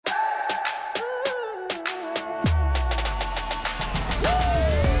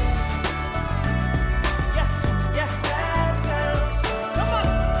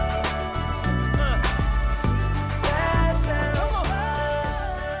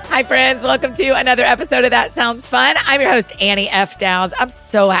Hi, friends. Welcome to another episode of That Sounds Fun. I'm your host, Annie F. Downs. I'm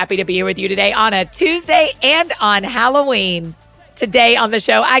so happy to be here with you today on a Tuesday and on Halloween. Today on the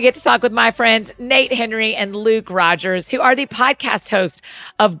show, I get to talk with my friends Nate Henry and Luke Rodgers, who are the podcast hosts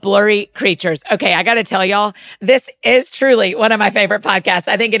of Blurry Creatures. Okay, I got to tell y'all, this is truly one of my favorite podcasts.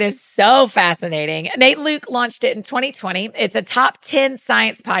 I think it is so fascinating. Nate and Luke launched it in 2020. It's a top 10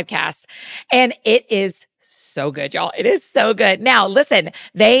 science podcast, and it is so good, y'all. It is so good. Now, listen,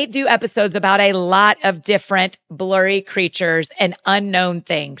 they do episodes about a lot of different blurry creatures and unknown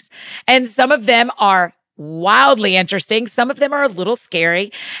things, and some of them are wildly interesting. Some of them are a little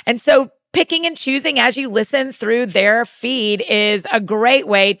scary. And so picking and choosing as you listen through their feed is a great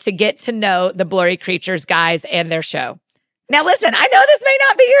way to get to know the Blurry Creatures guys and their show. Now, listen, I know this may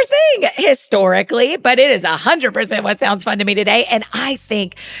not be your thing historically, but it is 100% what sounds fun to me today. And I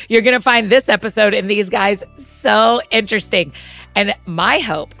think you're going to find this episode and these guys so interesting. And my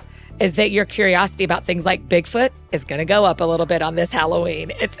hope is that your curiosity about things like Bigfoot is going to go up a little bit on this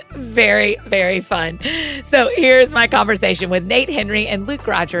Halloween. It's very, very fun. So here's my conversation with Nate Henry and Luke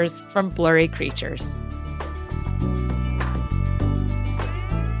Rodgers from Blurry Creatures.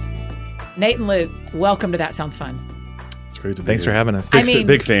 Nate and Luke, welcome to That Sounds Fun. It's great to be Thanks here. for having us.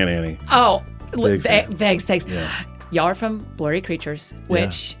 Big fan, Annie. Oh, Big fan. Thanks. Yeah. Y'all are from Blurry Creatures,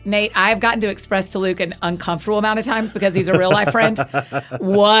 which, Nate, I've gotten to express to Luke an uncomfortable amount of times because he's a real life friend.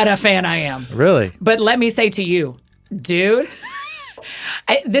 What a fan I am. Really? But let me say to you, dude,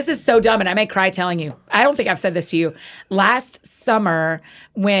 this is so dumb, and I may cry telling you. I don't think I've said this to you. Last summer,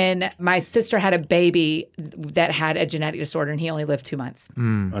 when my sister had a baby that had a genetic disorder, and he only lived 2 months. I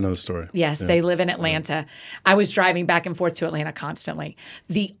know the story. Yes, they live in Atlanta. I was driving back and forth to Atlanta constantly.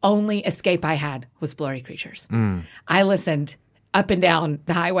 The only escape I had was Blurry Creatures. I listened up and down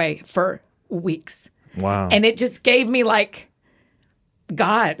the highway for weeks. Wow. And it just gave me like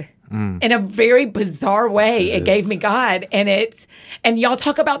God. In a very bizarre way, it gave me God. And y'all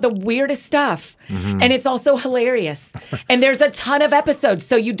talk about the weirdest stuff. And it's also hilarious. And there's a ton of episodes,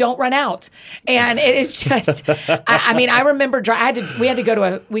 so you don't run out. And it is just, I remember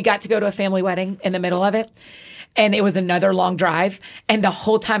we got to go to a family wedding in the middle of it. And it was another long drive. And the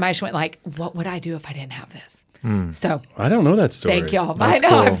whole time I just went like, what would I do if I didn't have this? So I don't know that story. thank y'all. That's I know,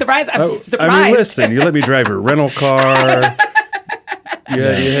 cool. I'm surprised. I'm surprised. I mean, listen, you let me drive your rental car.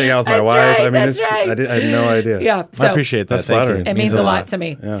 Yeah, you hang out with my That's wife. right, I mean, that's right. I had no idea. Yeah. I appreciate that. That's Thank you. flattering. It means a lot to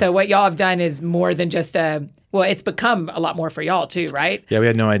me. Yeah. So what y'all have done is more than just it's become a lot more for y'all too, right? Yeah, we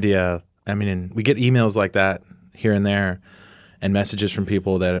had no idea. I mean, and we get emails like that here and there and messages from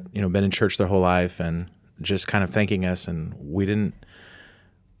people that, been in church their whole life and just kind of thanking us. And we didn't,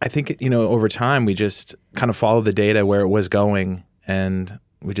 I think, over time, we just kind of followed the data where it was going. And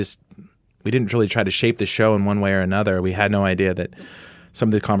we didn't really try to shape the show in one way or another. We had no idea that some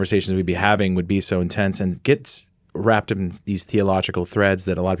of the conversations we'd be having would be so intense and gets wrapped up in these theological threads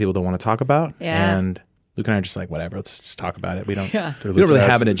that a lot of people don't want to talk about. Yeah. And Luke and I are just like, whatever, let's just talk about it. We don't, Yeah. Dude, we don't let's really add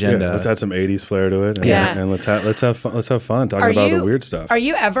have an some- agenda. Yeah, let's add some 80s flair to it. And, Yeah. and let's have fun talking about the weird stuff. Are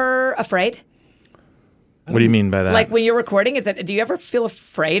you ever afraid? What do you mean by that? Like when you're recording, do you ever feel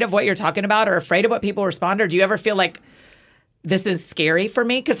afraid of what you're talking about or afraid of what people respond? Or do you ever feel like this is scary for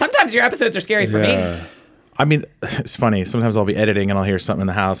me? Because sometimes your episodes are scary for me. I mean, it's funny. Sometimes I'll be editing and I'll hear something in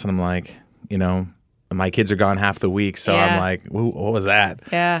the house and I'm like, my kids are gone half the week. So Yeah. I'm like, what was that?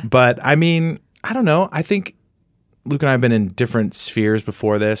 Yeah. But I mean, I don't know. I think Luke and I have been in different spheres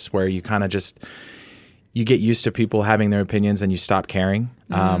before this where you kind of you get used to people having their opinions and you stop caring.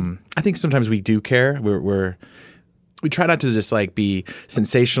 I think sometimes we do care. We try not to just like be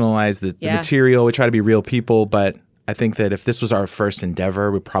sensationalize the material. We try to be real people, but I think that if this was our first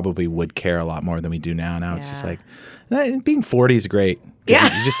endeavor, we probably would care a lot more than we do now. Now it's just like, being 40 is great. Yeah.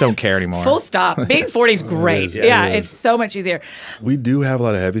 You just don't care anymore. Full stop. Being 40 is great. is, Yeah, it is. it's so much easier. We do have a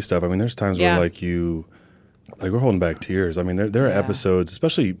lot of heavy stuff. I mean, there's times Yeah. where we're holding back tears. I mean, there are episodes,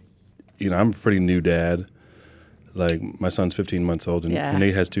 especially, I'm a pretty new dad. Like my son's 15 months old and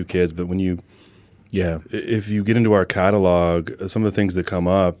Nate has 2 kids. But if you get into our catalog, some of the things that come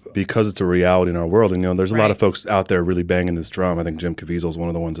up, because it's a reality in our world, and there's a lot of folks out there really banging this drum. I think Jim Caviezel's one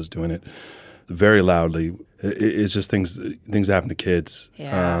of the ones that's doing it very loudly. It's just things happen to kids.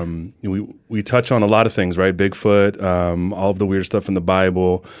 Yeah. We touch on a lot of things, right? Bigfoot, all of the weird stuff in the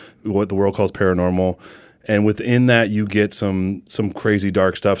Bible, what the world calls paranormal, and within that you get some crazy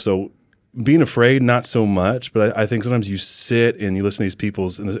dark stuff. So being afraid, not so much, but I think sometimes you sit and you listen to these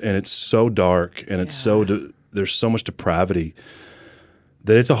people's, and it's so dark and it's there's so much depravity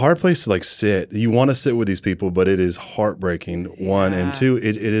that it's a hard place to like sit. You want to sit with these people, but it is heartbreaking, one, and two,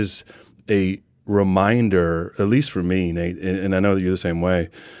 it is a reminder, at least for me, Nate, and I know that you're the same way.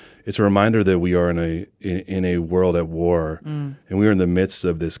 It's a reminder that we are in a world at war, and we are in the midst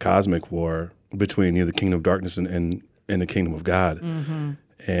of this cosmic war between the kingdom of darkness and the kingdom of God,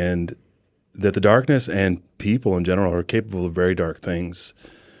 and that the darkness and people in general are capable of very dark things.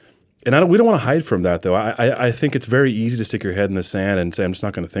 And we don't want to hide from that, though. I think it's very easy to stick your head in the sand and say, I'm just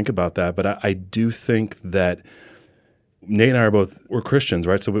not going to think about that. But I do think that Nate and I we're Christians,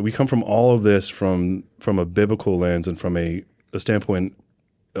 right? So we come from all of this from a biblical lens and from a standpoint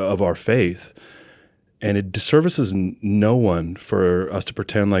of our faith. And it disservices no one for us to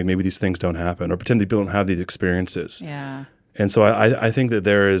pretend like maybe these things don't happen or pretend that people don't have these experiences. Yeah. And so I think that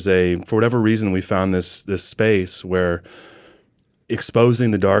there is for whatever reason, we found this space where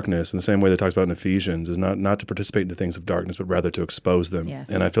exposing the darkness in the same way that it talks about in Ephesians is not to participate in the things of darkness, but rather to expose them. Yes.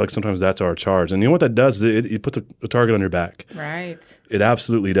 And I feel like sometimes that's our charge. And you know what that does? It puts a target on your back. Right. It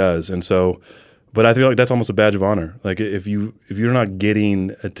absolutely does. And so, but I feel like that's almost a badge of honor. Like if you're not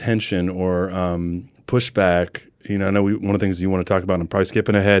getting attention or pushback, I know one of the things you want to talk about, and I'm probably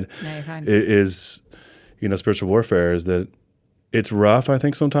skipping ahead, is spiritual warfare. Is that it's rough, I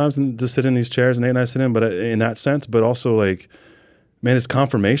think, sometimes to sit in these chairs, and Nate and I sit in, but in that sense, but also like, man, it's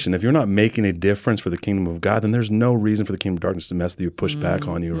confirmation. If you're not making a difference for the kingdom of God, then there's no reason for the kingdom of darkness to mess with you, push back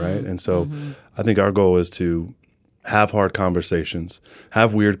on you, right? And so I think our goal is to have hard conversations,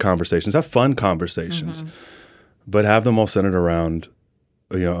 have weird conversations, have fun conversations, but have them all centered around,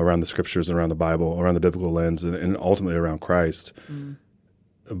 around the scriptures, around the Bible, around the biblical lens, and ultimately around Christ.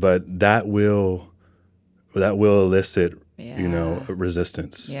 But that will elicit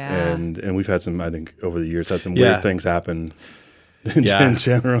resistance. Yeah. And we've had some, I think, over the years, had some weird things happen in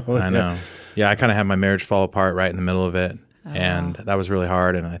general. I know. Yeah, I kind of had my marriage fall apart right in the middle of it. And that was really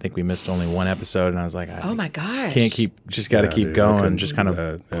hard. And I think we missed only one episode. And I was like, oh my gosh. Just got to keep going. Just kind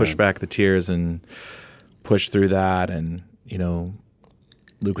of push back the tears and push through that. And,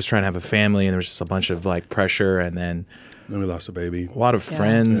 Luke was trying to have a family and there was just a bunch of like pressure. And then we lost a baby. A lot of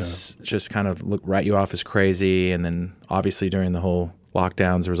friends just kind of write you off as crazy. And then obviously during the whole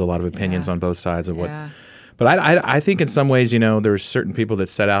lockdowns, there was a lot of opinions on both sides of what. But I think in some ways, there were certain people that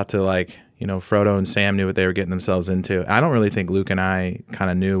set out to like, Frodo and Sam knew what they were getting themselves into. I don't really think Luke and I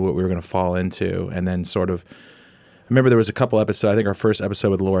kind of knew what we were going to fall into. And then I remember there was a couple episodes, I think our first episode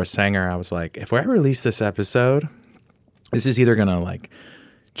with Laura Sanger, I was like, if I release this episode, this is either going to like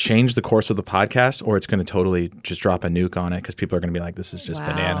change the course of the podcast or it's going to totally just drop a nuke on it because people are going to be like, this is just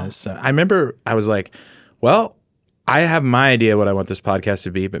bananas. So I remember I was like, well, I have my idea what I want this podcast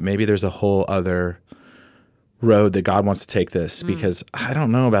to be, but maybe there's a whole other road that God wants to take this because I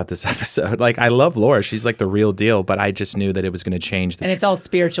don't know about this episode. Like, I love Laura. She's like the real deal, but I just knew that it was going to change. And it's all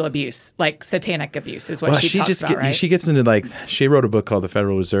spiritual abuse, like satanic abuse is what she talks about, right? She gets into like, she wrote a book called The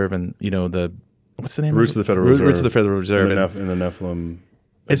Federal Reserve and, what's the name Roots of the Federal Reserve. Roots of the Federal Reserve. And the Nephilim.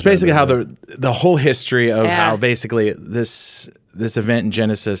 It's basically how the whole history of how basically this event in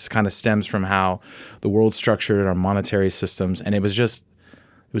Genesis kind of stems from how the world's structured, our monetary systems, and it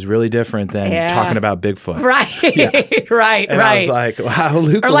was really different than talking about Bigfoot. Right, right. I was like, wow,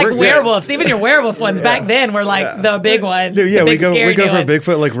 Luke. Or like werewolves. Even your werewolf ones back then were like the big ones. Yeah, we go for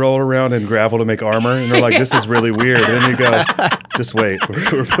Bigfoot, like roll around in gravel to make armor, and we're like, this is really weird. And then you go, just wait,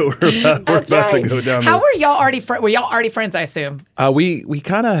 we're about to go down. How were y'all already? Were y'all already friends? I assume. We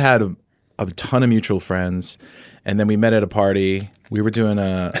kind of had a ton of mutual friends, and then we met at a party. We were doing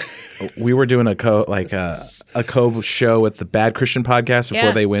a co show with the Bad Christian podcast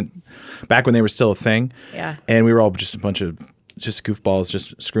before they went back when they were still a thing. Yeah. And we were all just a bunch of just goofballs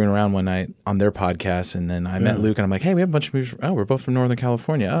just screwing around one night on their podcast. And then I met Luke and I'm like, hey, we have a bunch of movies. Oh, we're both from Northern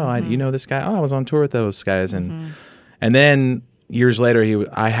California. Oh, you know this guy? Oh, I was on tour with those guys. And then years later,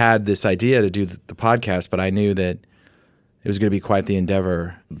 I had this idea to do the podcast, but I knew that it was going to be quite the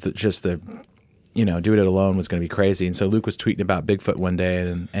endeavor. Do it alone was going to be crazy. And so Luke was tweeting about Bigfoot one day,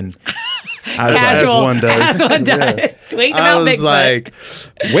 and I was as one does. Tweeting about Bigfoot. I was like,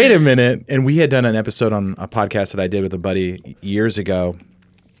 wait a minute. And we had done an episode on a podcast that I did with a buddy years ago,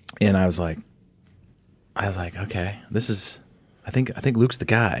 and I was like, okay, I think Luke's the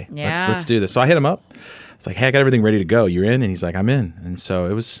guy. Yeah. Let's do this. So I hit him up. It's like, hey, I got everything ready to go. You're in? And he's like, I'm in. And so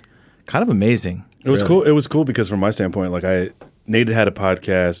it was kind of amazing. It was cool. It was cool because from my standpoint, like Nate had a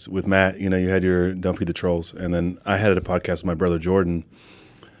podcast with Matt. You had your Don't Feed the Trolls. And then I had a podcast with my brother Jordan,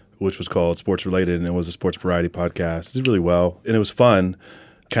 which was called Sports Related, and it was a sports variety podcast. It did really well, and it was fun.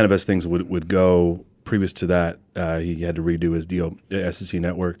 Kind of as things would go. Previous to that, he had to redo his deal at SEC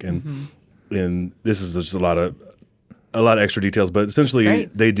Network, and this is just a lot of extra details. But essentially,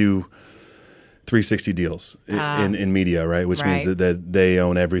 they do 360 deals in media, right? Which means that they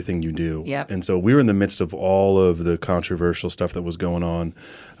own everything you do. Yep. And so we were in the midst of all of the controversial stuff that was going on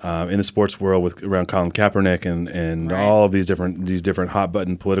in the sports world around Colin Kaepernick and all of these different hot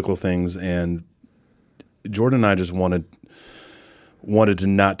button political things. And Jordan and I just wanted to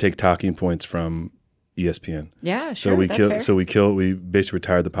not take talking points from ESPN. Yeah, sure. We basically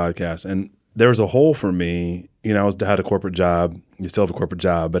retired the podcast. And there was a hole for me. You know, I had a corporate job. You still have a corporate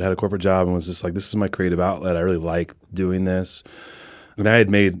job, but had a corporate job and was just like, this is my creative outlet. I really like doing this. And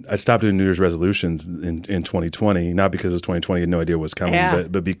I stopped doing New Year's resolutions in 2020, not because it was 2020, I had no idea what was coming,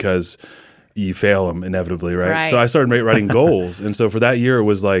 but because you fail them inevitably, right? So I started writing goals. And so for that year, it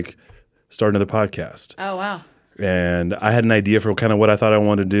was like, start another podcast. Oh, wow. And I had an idea for kind of what I thought I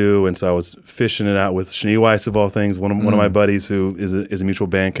wanted to do, and so I was fishing it out with Schneeweiss of all things, one of my buddies who is a mutual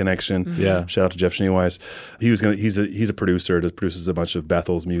band connection. Mm-hmm. Yeah, shout out to Jeff Schneeweiss. He's a producer, produces a bunch of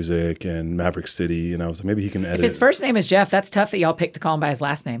Bethel's music and Maverick City, and I was like, maybe he can edit. If his first name is Jeff, that's tough that y'all picked to call him by his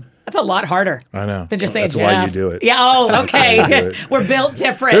last name. That's a lot harder. I know. Than just saying That's Jeff. why you do it. Yeah. Oh, okay. We're built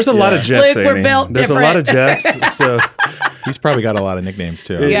different. There's a lot of Jeffs. Luke, we're built There's different. a lot of Jeffs. So He's probably got a lot of nicknames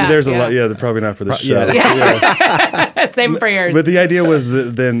too. there's a lot. Yeah, they're probably not for the show. Same for yours. But the idea was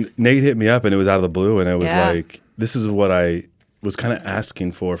that then Nate hit me up, and it was out of the blue, and it was like, this is what I was kind of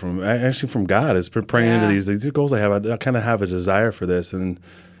asking for from God, is praying into these goals I have. I kind of have a desire for this, and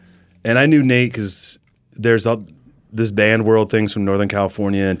I knew Nate because there's this band world things from Northern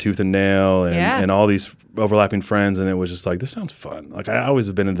California and Tooth and Nail and all these overlapping friends, and it was just like, this sounds fun. Like, I always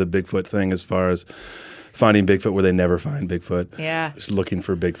have been into the Bigfoot thing as far as finding Bigfoot where they never find Bigfoot. Yeah. Just looking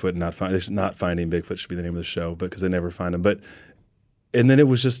for Bigfoot and not finding Bigfoot should be the name of the show, but because they never find them. And then it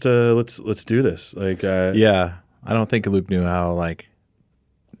was just let's do this. Like I don't think Luke knew how like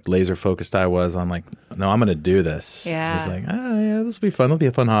laser focused I was on like, no, I'm gonna do this. Yeah. He's like, this will be fun. It'll be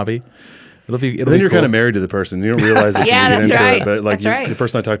a fun hobby. It'll be then you're cool. kind of married to the person. You don't realize this when you get into right. it. But like That's right. the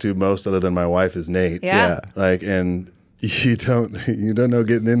person I talk to most other than my wife is Nate. Yeah. Like, and you don't know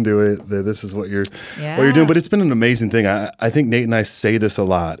getting into it that this is what you're doing. But it's been an amazing thing. I think Nate and I say this a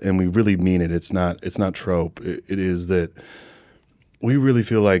lot, and we really mean it. It's not trope. It is that we really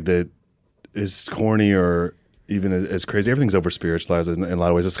feel like that is corny or even as crazy. Everything's over spiritualized in a lot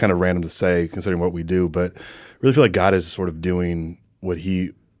of ways. It's kind of random to say considering what we do, but I really feel like God is sort of doing what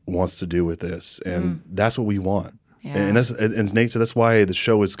He wants to do with this, and that's what we want. Yeah. And Nate said that's why the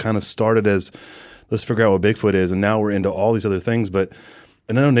show is kind of started as, let's figure out what Bigfoot is, and now we're into all these other things. And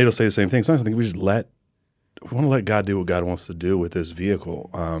I know Nate will say the same thing. Sometimes I think we want to let God do what God wants to do with this vehicle.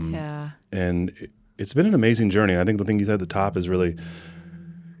 And it's been an amazing journey. And I think the thing you said at the top is really,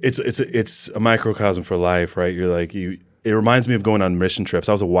 it's a microcosm for life, right? You're like it reminds me of going on mission trips.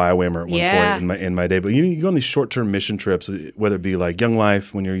 I was a YWAMer at one point in my day, but you go on these short-term mission trips, whether it be like Young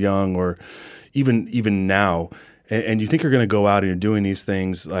Life when you're young, or even now. And you think you're going to go out and you're doing these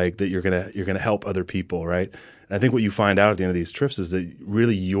things like that. You're gonna help other people, right? And I think what you find out at the end of these trips is that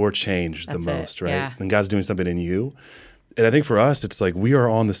really you're changed the most, right? Yeah. And God's doing something in you. And I think for us, it's like we are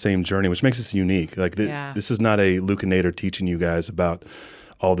on the same journey, which makes us unique. Like this is not a Luke and Nate are teaching you guys about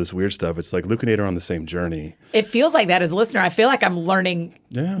all this weird stuff. It's like Luke and Nate are on the same journey. It feels like that as a listener. I feel like I'm learning.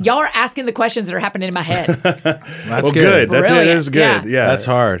 Yeah. Y'all are asking the questions that are happening in my head. That's good. It is good. Yeah. That's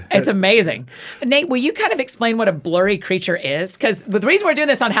hard. It's amazing. Nate, will you kind of explain what a blurry creature is? Because the reason we're doing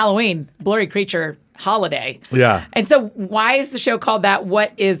this on Halloween, blurry creature holiday. Yeah. And so why is the show called that?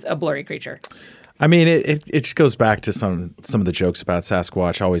 What is a blurry creature? I mean, it just goes back to some of the jokes about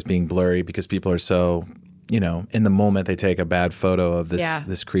Sasquatch always being blurry because people are so, in the moment they take a bad photo of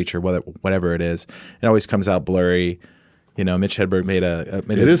this creature, whatever it is, it always comes out blurry. Mitch Hedberg made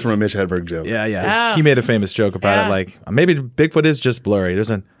it is from a Mitch Hedberg joke. Yeah. Oh. He made a famous joke about it, like maybe Bigfoot is just blurry.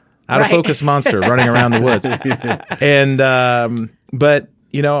 There's an out of focus monster running around the woods, and but.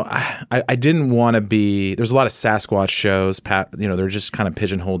 I didn't want to be. There's a lot of Sasquatch shows. They're just kind of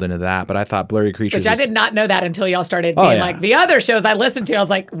pigeonholed into that. But I thought blurry creatures. Which I did not know that until y'all started being like the other shows I listened to. I was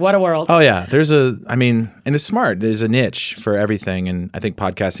like, what a world. Oh yeah, and it's smart. There's a niche for everything, and I think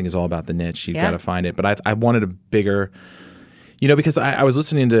podcasting is all about the niche. You've got to find it. But I wanted a bigger, because I was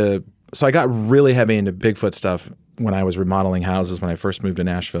listening to. So I got really heavy into Bigfoot stuff when I was remodeling houses when I first moved to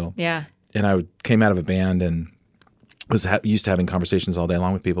Nashville. Yeah. And I came out of a band and was used to having conversations all day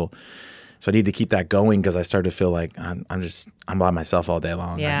long with people. So I need to keep that going because I started to feel like I'm by myself all day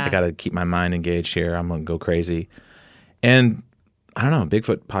long. Yeah. I got to keep my mind engaged here. I'm going to go crazy. And I don't know,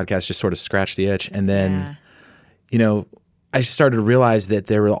 Bigfoot podcast just sort of scratched the itch. And then, I started to realize that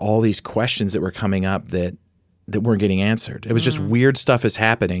there were all these questions that were coming up that weren't getting answered. It was just weird stuff is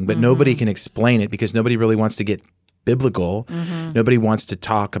happening, but nobody can explain it because nobody really wants to get biblical. Nobody wants to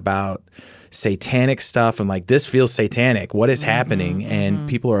talk about satanic stuff. I'm like, this feels satanic. What is happening? And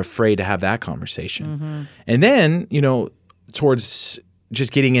people are afraid to have that conversation. And then, towards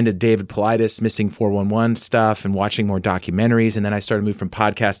just getting into David Paulides, Missing 411 stuff and watching more documentaries. And then I started to move from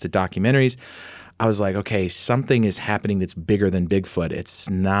podcasts to documentaries. I was like, okay, something is happening that's bigger than Bigfoot. It's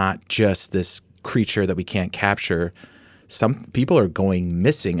not just this creature that we can't capture. Some people are going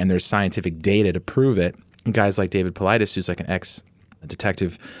missing, and there's scientific data to prove it. And guys like David Paulides, who's like an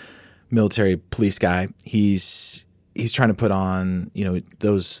ex-detective military police guy, he's trying to put on,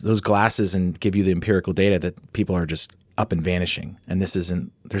 those glasses and give you the empirical data that people are just up and vanishing, and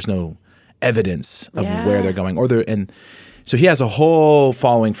there's no evidence of where they're going, and so he has a whole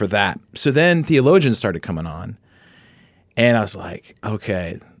following for that. So then theologians started coming on, and I was like,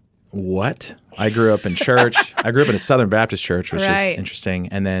 okay, what? I grew up in church. I grew up in a Southern Baptist church, which is interesting,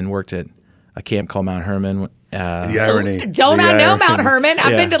 and then worked at a camp called Mount Hermon. The irony. Don't I know Mount Hermon?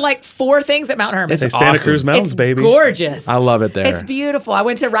 I've been to like 4 things at Mount Hermon. It's Santa awesome. Cruz Mountains, It's baby. gorgeous. I love it there. It's beautiful. I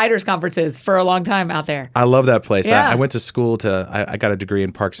went to writers' conferences for a long time out there. I love that place. Yeah. I went to school I got a degree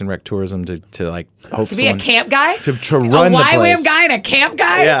in Parks and Rec tourism to like hope To be a camp guy? to run a the YWAM place. guy and a camp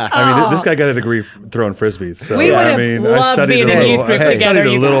guy? Yeah. I mean, this guy got a degree throwing frisbees. So, We would have loved studied being a in a little, youth group I together, studied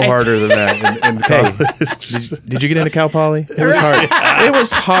a you little guys. harder than that in college. Did you get into Cal Poly? It was hard. It was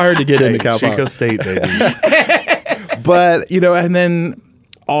hard to get into Cal Poly. Chico State, baby. But, and then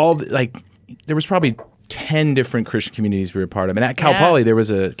there was probably 10 different Christian communities we were part of. And at Cal Poly, there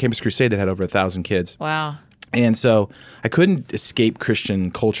was a Campus Crusade that had over 1,000 kids. Wow. And so I couldn't escape Christian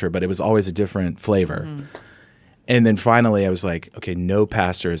culture, but it was always a different flavor. And then finally I was like, okay, no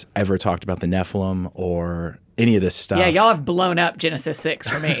pastor has ever talked about the Nephilim or any of this stuff. Yeah, y'all have blown up Genesis 6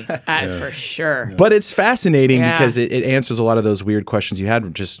 for me. That is for sure. But it's fascinating Yeah. because it answers a lot of those weird questions you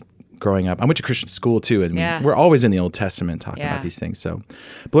had just growing up. I went to Christian school too, and Yeah. we're always in the Old Testament talking about these things. So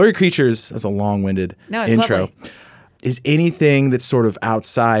Blurry Creatures, that's a long-winded No, it's intro, lovely. is anything that's sort of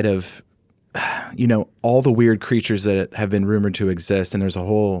outside of all the weird creatures that have been rumored to exist, and there's a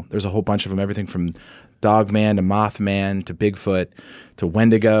whole bunch of them, everything from Dogman to Mothman to Bigfoot to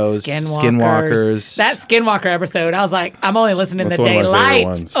Wendigos, Skinwalkers. That Skinwalker episode, I was like, I'm only listening That's to one of my favorite daylight.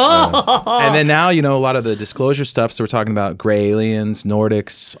 ones. Oh, And then now, a lot of the disclosure stuff. So we're talking about gray aliens,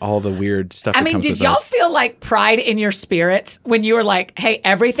 Nordics, all the weird stuff. I that mean, comes did with y'all those. feel like pride in your spirits when you were like, hey,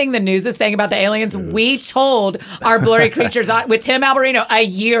 everything the news is saying about the aliens, we told our Blurry Creatures with Tim Alberino a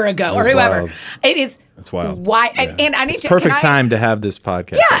year ago or was whoever. wild. It is. That's wild. Why? And I need to. Perfect can I- time to have this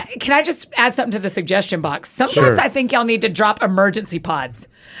podcast. Yeah, can I just add something to the suggestion box? Sometimes I think y'all need to drop emergency pods.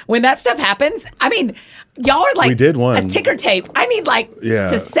 When that stuff happens, I mean, y'all are like We did one. a ticker tape. I need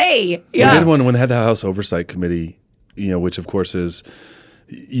to say. We did one when they had the House Oversight Committee, which of course is,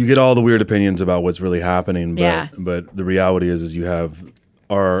 you get all the weird opinions about what's really happening, but the reality is you have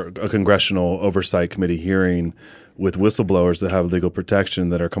a Congressional Oversight Committee hearing with whistleblowers that have legal protection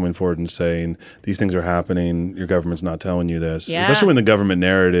that are coming forward and saying these things are happening, your government's not telling you this. Yeah. Especially when the government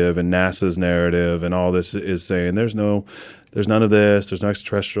narrative and NASA's narrative and all this is saying there's none of this, there's no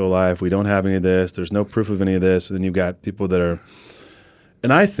extraterrestrial life, we don't have any of this, there's no proof of any of this. And then you've got people that are,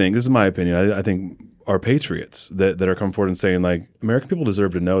 and I think, this is my opinion, I think are patriots that are coming forward and saying, like, American people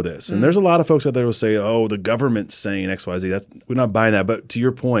deserve to know this. And there's a lot of folks out there who will say, oh, the government's saying X, Y, Z. We're not buying that. But to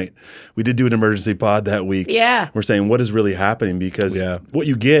your point, we did do an emergency pod that week. Yeah. We're saying what is really happening, because what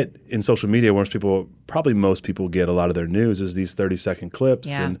you get in social media, most people get a lot of their news is these 30-second clips.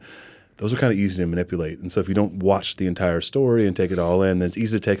 Yeah. And those are kind of easy to manipulate. And so if you don't watch the entire story and take it all in, then it's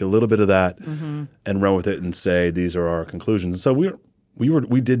easy to take a little bit of that and run with it and say these are our conclusions. So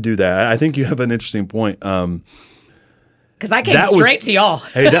we did do that. I think you have an interesting point. Because I came straight to y'all.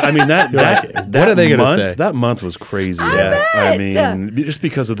 Hey, what are they going to say? That month was crazy. bet. I mean, just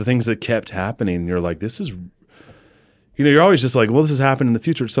because of the things that kept happening, you're like, this is. You're always just like, well, this is happening in the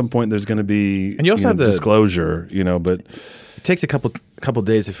future. At some point, there's going to be, and you also have the disclosure. But it takes a couple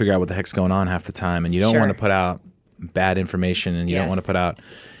days to figure out what the heck's going on half the time, and you don't want to put out bad information, and you don't want to put out.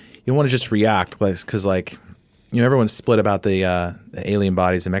 You want to just react, because everyone's split about the alien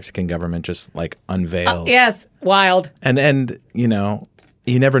bodies. The Mexican government just unveiled. Yes, wild. And you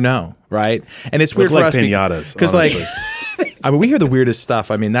never know, right? And it's weird for us pinatas, because we hear the weirdest stuff.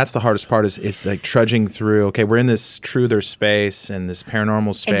 I mean, that's the hardest part is trudging through. Okay, we're in this truther space and this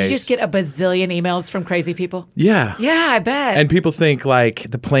paranormal space. And did you just get a bazillion emails from crazy people? Yeah. Yeah, I bet. And people think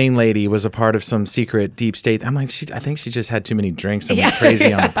the plane lady was a part of some secret deep state. I'm like, I think she just had too many drinks and went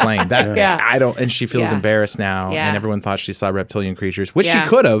crazy on the plane. I don't. And she feels embarrassed now. Yeah. And everyone thought she saw reptilian creatures, which she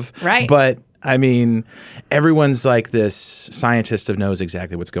could have. Right. But I mean, everyone's like this scientist who knows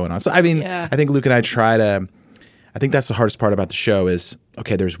exactly what's going on. So I mean, I think Luke and I try to. I think that's the hardest part about the show is,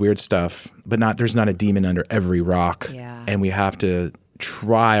 okay, there's weird stuff, but there's not a demon under every rock. Yeah. And we have to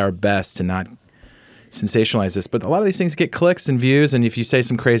try our best to not sensationalize this. But a lot of these things get clicks and views, and if you say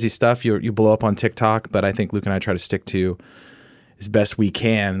some crazy stuff, you blow up on TikTok. But I think Luke and I try to stick to as best we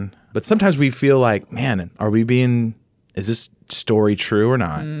can. But sometimes we feel like, man, is this story true or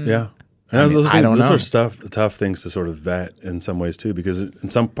not? Yeah. I don't know. Those are tough things to sort of vet in some ways too, because in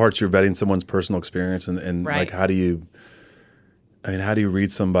some parts you're vetting someone's personal experience and right. like how do you read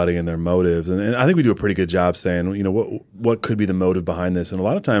somebody and their motives? And I think we do a pretty good job saying, what could be the motive behind this? And a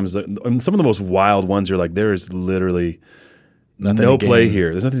lot of times, some of the most wild ones, you're like, there is literally no play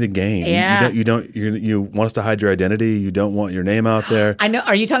here. There's nothing to gain. Yeah. You want us to hide your identity. You don't want your name out there. I know.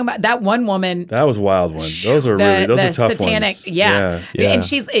 Are you talking about that one woman? That was a wild one. Those are tough satanic, ones. Yeah.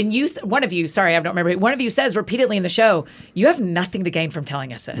 One of you, sorry, I don't remember. One of you says repeatedly in the show, you have nothing to gain from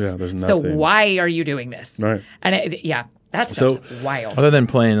telling us this. Yeah, there's nothing. So why are you doing this? Right. And that's wild. Other than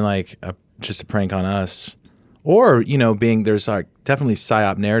playing like just a prank on us, or there's like definitely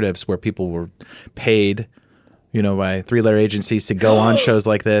psyop narratives where people were paid, by three-letter agencies to go on shows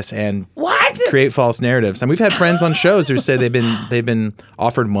like this and create false narratives. And we've had friends on shows who say they've been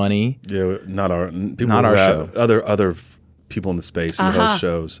offered money. Yeah, not our show. Other people in the space who host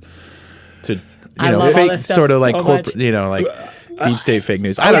shows to fake sort of like corporate, like deep state fake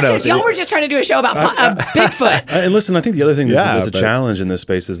news. I don't know. Y'all were just trying to do a show about Bigfoot. And listen, I think the other thing that's a challenge in this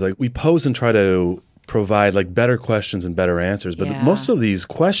space is like we pose and try to provide like better questions and better answers, but most of these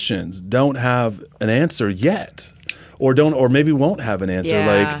questions don't have an answer yet, or maybe won't have an answer.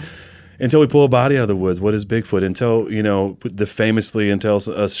 Like until we pull a body out of the woods, what is Bigfoot? Until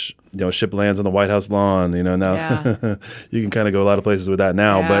a ship lands on the White House lawn. Now you can kind of go a lot of places with that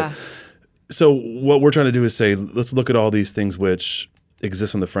now. But so what we're trying to do is say, let's look at all these things which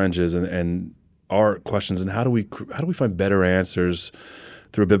exist on the fringes and are questions, and how do we find better answers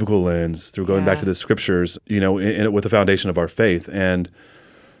through a biblical lens, through going back to the scriptures, with the foundation of our faith. And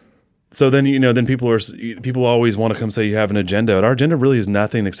so then, then people always want to come say you have an agenda. And our agenda really is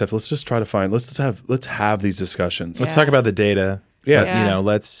nothing except let's just try to let's have these discussions. Let's talk about the data. Yeah.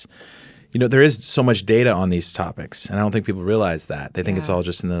 There is so much data on these topics, and I don't think people realize that. They think it's all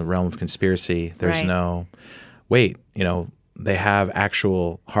just in the realm of conspiracy. There's they have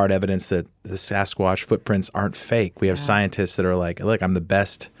actual hard evidence that the Sasquatch footprints aren't fake. We have scientists that are like, look, I'm the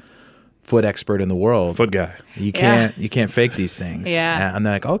best foot expert in the world. Foot guy. You can't fake these things. Yeah. And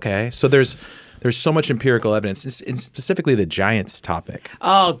they're like, okay. So there's so much empirical evidence, specifically the giants topic.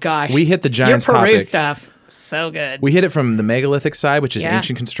 Oh, gosh. We hit the giants Your Peru topic. stuff. So good. We hit it from the megalithic side, which is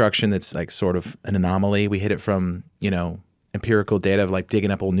ancient construction that's like sort of an anomaly. We hit it from, empirical data of like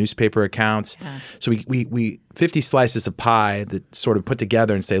digging up old newspaper accounts. Yeah. So we 50 slices of pie that sort of put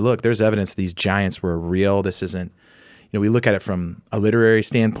together and say, look, there's evidence these giants were real. This isn't, we look at it from a literary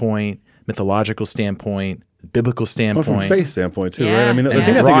standpoint, mythological standpoint, biblical standpoint. Well, from a faith standpoint too, right? I mean, the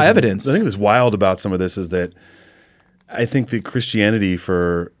thing evidence. The thing that's wild about some of this is that I think that Christianity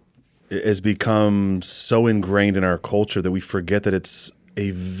has become so ingrained in our culture that we forget that it's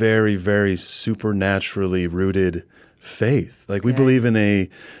a very, very supernaturally rooted faith. Like we believe in an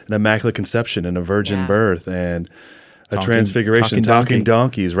immaculate conception and a virgin birth and a transfiguration, talking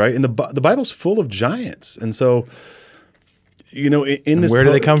donkeys, right? And the Bible's full of giants. And so, in this where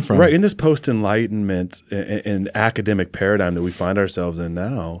do they come from? Right, in this post-enlightenment and academic paradigm that we find ourselves in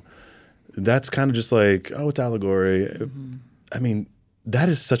now, that's kind of just like, oh, it's allegory. Mm-hmm. I mean, that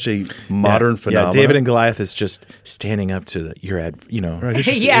is such a modern phenomenon. Yeah, David and Goliath is just standing up to your Right,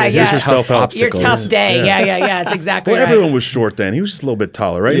 here's your self-help. Your tough day. Yeah. It's exactly right. Everyone was short then. He was just a little bit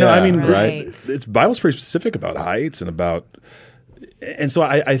taller, right? Yeah, it's Bible's pretty specific about heights and so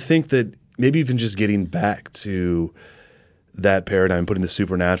I think that maybe even just getting back to that paradigm, putting the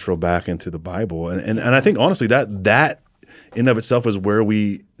supernatural back into the Bible, and I think honestly that in of itself is where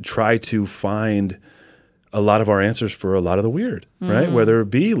we try to find a lot of our answers for a lot of the weird, right? Whether it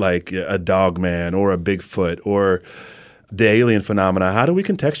be like a dog man or a Bigfoot or the alien phenomena, how do we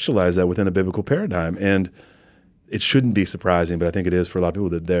contextualize that within a biblical paradigm? And it shouldn't be surprising, but I think it is for a lot of people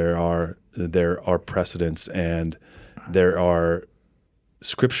that there are precedents and there are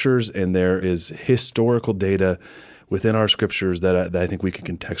scriptures and there is historical data within our scriptures that I think we can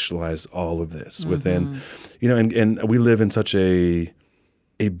contextualize all of this within, and we live in such a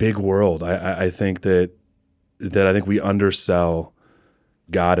big world. I think that I think we undersell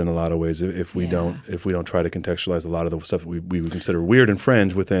God in a lot of ways if we don't try to contextualize a lot of the stuff that we would consider weird and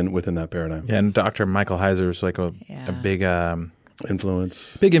fringe within that paradigm. Yeah, and Dr. Michael Heiser is like a big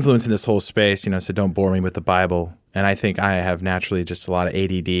influence. Big influence in this whole space. So don't bore me with the Bible. And I think I have naturally just a lot of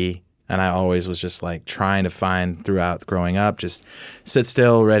ADD. And I always was just like trying to find throughout growing up, just sit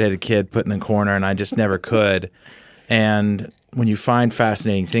still, redheaded kid put in the corner, and I just never could. And when you find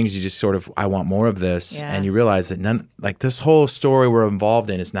fascinating things, you just sort of, I want more of this. And you realize that this whole story we're involved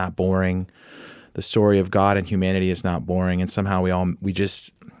in is not boring. The story of God and humanity is not boring. And somehow we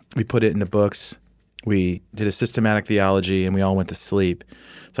put it into books. We did a systematic theology and we all went to sleep.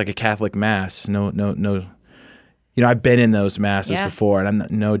 It's like a Catholic mass. No. I've been in those masses before, and I'm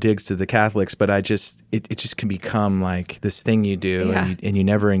no digs to the Catholics, but it just can become like this thing you do, and you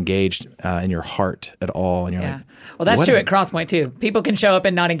never engaged in your heart at all, and you're like, well, that's true at Crosspoint too. People can show up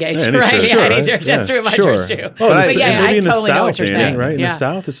and not engage, right? Any church. That's true. My church too. Well, but maybe in the totally South, know what you're saying. Right? In the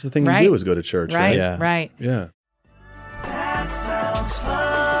South, it's the thing you do is go to church, right? Right. Yeah. That sounds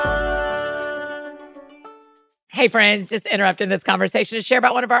fun. Hey, friends, just interrupting this conversation to share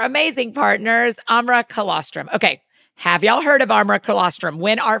about one of our amazing partners, Amra Colostrum. Okay, have y'all heard of Amra Colostrum?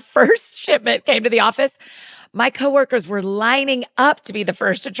 When our first shipment came to the office, my coworkers were lining up to be the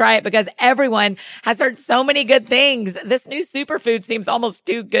first to try it because everyone has heard so many good things. This new superfood seems almost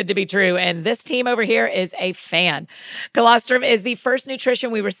too good to be true, and this team over here is a fan. Colostrum is the first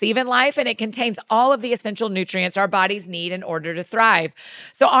nutrition we receive in life, and it contains all of the essential nutrients our bodies need in order to thrive.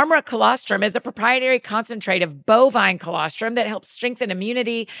 So Amra Colostrum is a proprietary concentrate of bovine colostrum that helps strengthen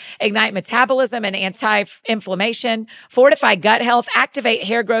immunity, ignite metabolism and anti-inflammation, fortify gut health, activate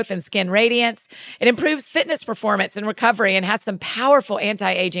hair growth and skin radiance. It improves fitness performance and recovery and has some powerful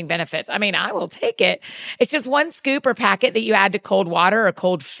anti-aging benefits. I mean, I will take it. It's just one scoop or packet that you add to cold water or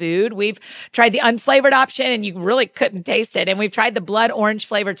cold food. We've tried the unflavored option and you really couldn't taste it. And we've tried the blood orange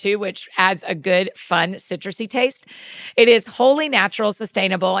flavor too, which adds a good, fun, citrusy taste. It is wholly natural,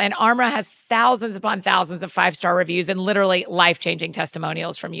 sustainable, and Amra has thousands upon thousands of 5-star reviews and literally life-changing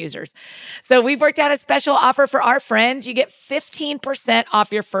testimonials from users. So we've worked out a special offer for our friends. You get 15%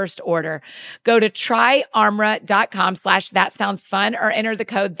 off your first order. Go to tryarmra.com/thatsoundsfun or enter the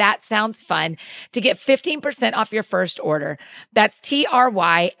code thatsoundsfun to get 15% off your first order. That's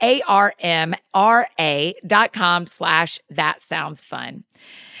tryarmra.com/thatsoundsfun.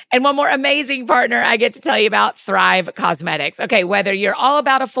 And one more amazing partner I get to tell you about, Thrive Cosmetics. Okay, whether you're all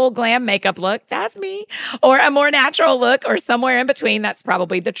about a full glam makeup look, that's me, or a more natural look, or somewhere in between, that's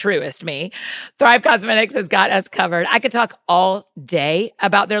probably the truest me, Thrive Cosmetics has got us covered. I could talk all day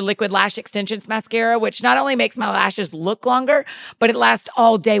about their Liquid Lash Extensions mascara, which not only makes my lashes look longer, but it lasts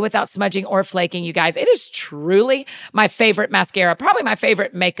all day without smudging or flaking, you guys. It is truly my favorite mascara, probably my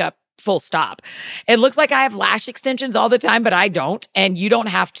favorite makeup. Full stop. It looks like I have lash extensions all the time, but I don't. And you don't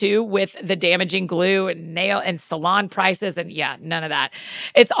have to with the damaging glue and nail and salon prices. And none of that.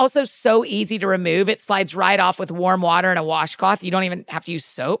 It's also so easy to remove. It slides right off with warm water and a washcloth. You don't even have to use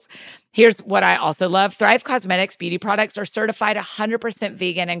soap. Here's what I also love. Thrive Cosmetics beauty products are certified 100%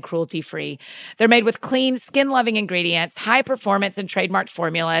 vegan and cruelty-free. They're made with clean, skin-loving ingredients, high performance and trademarked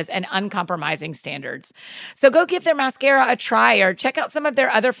formulas, and uncompromising standards. So go give their mascara a try or check out some of their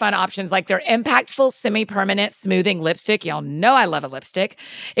other fun options like their impactful semi-permanent smoothing lipstick. Y'all know I love a lipstick.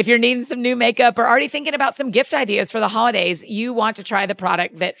 If you're needing some new makeup or already thinking about some gift ideas for the holidays, you want to try the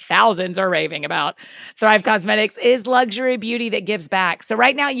product that thousands are raving about. Thrive Cosmetics is luxury beauty that gives back. So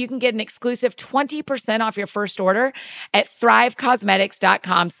right now you can get an exclusive 20% off your first order at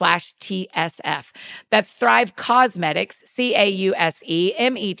thrivecosmetics.com/TSF. That's Thrive Cosmetics,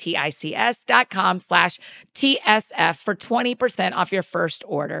 CAUSEMETICS.com/TSF for 20% off your first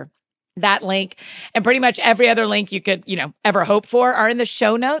order. That link and pretty much every other link you could, ever hope for are in the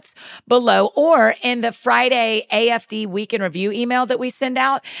show notes below or in the Friday AFD Week in Review email that we send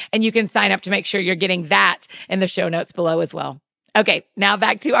out. And you can sign up to make sure you're getting that in the show notes below as well. Okay, now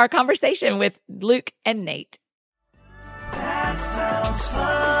back to our conversation with Luke and Nate. That sounds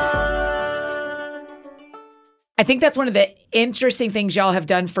fun. I think that's one of the interesting things y'all have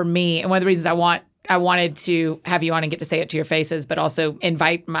done for me. And one of the reasons I wanted to have you on and get to say it to your faces, but also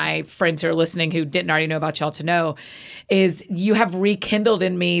invite my friends who are listening who didn't already know about y'all to know, is you have rekindled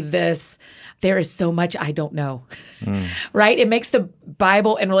in me this, there is so much I don't know, right? It makes the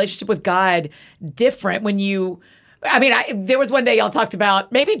Bible and relationship with God different when you... there was one day y'all talked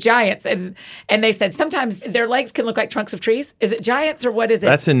about maybe giants, and they said sometimes their legs can look like trunks of trees. Is it giants or what is it?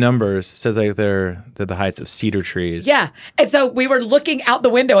 That's in Numbers. It says like they're the heights of cedar trees. Yeah. And so we were looking out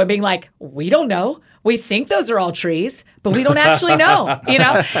the window and being like, we don't know. We think those are all trees, but we don't actually know,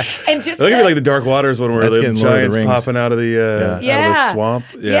 And just look at like the Dark Waters one where the giants popping out of the swamp.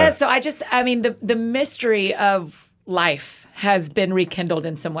 Yeah. So the mystery of life has been rekindled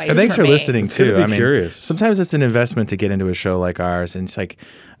in some ways. And thanks for me. listening It's good too. to be curious. Sometimes it's an investment to get into a show like ours, and it's like,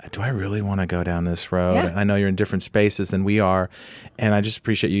 do I really want to go down this road? Yeah. And I know you're in different spaces than we are, and I just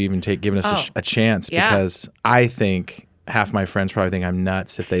appreciate you even giving us a chance because I think half my friends probably think I'm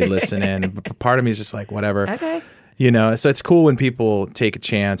nuts if they listen in. But part of me is just like, whatever. Okay. So it's cool when people take a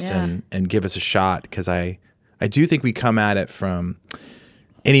chance and give us a shot, because I do think we come at it from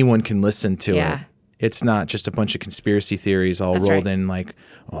anyone can listen to it. It's not just a bunch of conspiracy theories all rolled in like,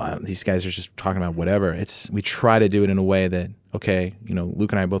 oh, these guys are just talking about whatever. We try to do it in a way that, okay,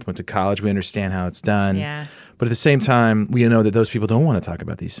 Luke and I both went to college. We understand how it's done. Yeah. But at the same time, we know that those people don't want to talk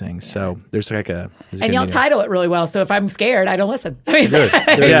about these things. So there's like and y'all title it really well. So if I'm scared, I don't listen. I mean,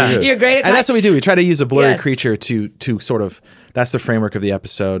 Good. You're great at and that's what we do. We try to use a blurry Yes. creature to sort of, that's the framework of the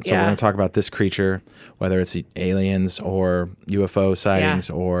episode. So we're Yeah. going to talk about this creature, whether it's aliens or UFO sightings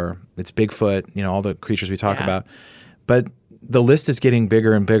or it's Bigfoot, all the creatures we talk about. But the list is getting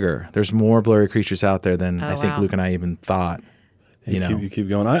bigger and bigger. There's more blurry creatures out there than I think Luke and I even thought. You keep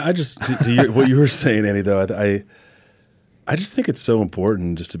going. I just what you were saying, Annie. Though I just think it's so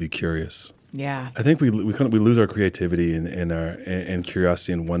important just to be curious. Yeah. I think we lose our creativity and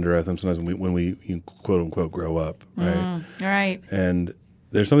curiosity and wonder at them sometimes when we quote unquote grow up, right? Right. And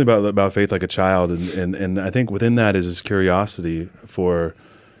there's something about faith like a child, and I think within that is this curiosity for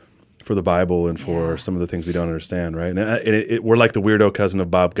the Bible and for some of the things we don't understand, right? And we're like the weirdo cousin of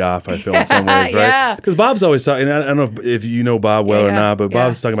Bob Goff, I feel, in some ways, right? Because Bob's always talking, and I don't know if you know Bob well or not, but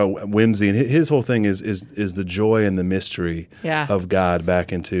Bob's talking about whimsy, and his whole thing is the joy and the mystery of God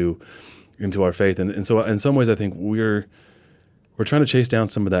back into our faith. And so in some ways I think we're trying to chase down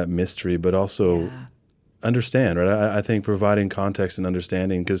some of that mystery, but also understand, right? I think providing context and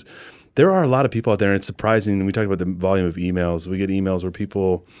understanding, because there are a lot of people out there, and it's surprising, and we talked about the volume of emails. We get emails where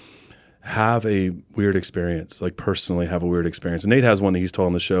people have a weird experience, like personally have a weird experience. And Nate has one that he's told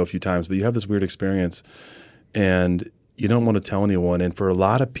on the show a few times, but you have this weird experience and you don't want to tell anyone. And for a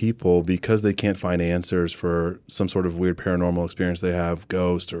lot of people, because they can't find answers for some sort of weird paranormal experience they have,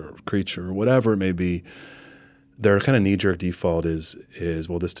 ghost or creature or whatever it may be, their kind of knee-jerk default is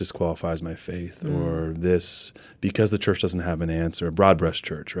well, this disqualifies my faith, or this, because the church doesn't have an answer, Broadbrush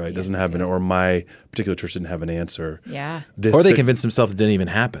Church, right? Doesn't have an, or my particular church didn't have an answer. Yeah. Or they convince themselves it didn't even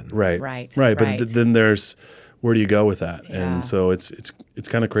happen. Right. But then there's, where do you go with that? And so it's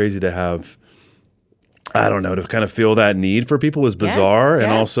kind of crazy to have, I don't know, to kind of feel that need for people is bizarre.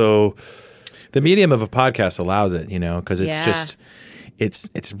 And also the medium of a podcast allows it, because it's just,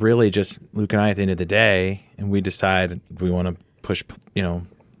 it's really just Luke and I at the end of the day, and we decide we want to push,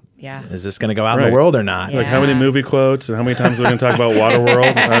 is this going to go out in the world or not? Like how many movie quotes and how many times are we going to talk about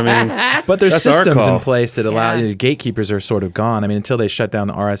Waterworld? I mean, but there's that's our systems call. in place that allow gatekeepers are sort of gone. I mean, until they shut down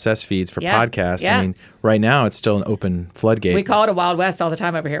the RSS feeds for podcasts. I mean, right now it's still an open floodgate. We call it a Wild West all the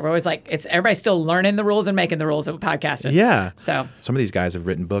time over here. We're always like, everybody's still learning the rules and making the rules of podcasting. Yeah. So some of these guys have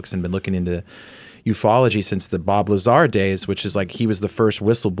written books and been looking into ufology since the Bob Lazar days, which is like he was the first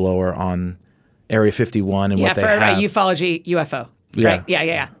whistleblower on Area 51 and what they have. Ufology, UFO. Right?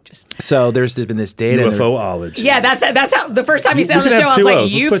 Yeah. So there's been this data. UFOology. Yeah, that's how the first time you said on the show, I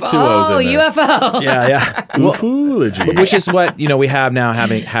was like, UFO. Yeah. Ufology. Which is what, we have now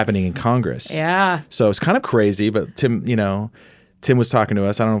happening in Congress. Yeah. So it's kind of crazy, but Tim was talking to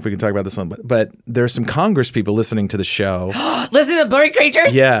us. I don't know if we can talk about this one, but there's some Congress people listening to the show. Listening to Blurry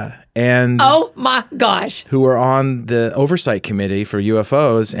Creatures? Yeah. And oh my gosh. Who were on the oversight committee for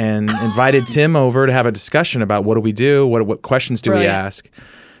UFOs and invited Tim over to have a discussion about what do we do? What questions do we ask?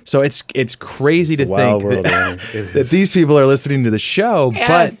 So it's crazy to think that these people are listening to the show,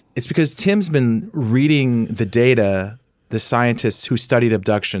 but it's because Tim's been reading the data, the scientists who studied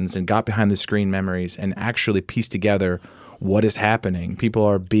abductions and got behind the screen memories and actually pieced together what is happening. People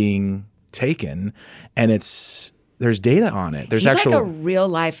are being taken, and there's data on it. There's He's like a real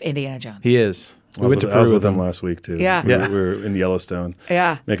life Indiana Jones. He is. I was with them last week too. Yeah. We were in Yellowstone.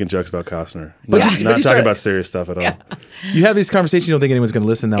 Yeah. Making jokes about Costner. But not talking about serious stuff at all. You have these conversations, you don't think anyone's going to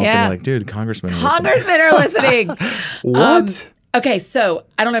listen. Now you're like, dude, congressmen are listening. What? Okay, so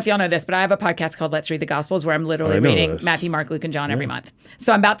I don't know if y'all know this, but I have a podcast called Let's Read the Gospels where I'm literally reading Matthew, Mark, Luke, and John every month.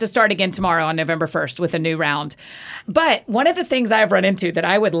 So I'm about to start again tomorrow on November 1st with a new round. But one of the things I've run into that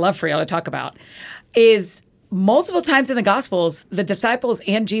I would love for y'all to talk about is multiple times in the Gospels, the disciples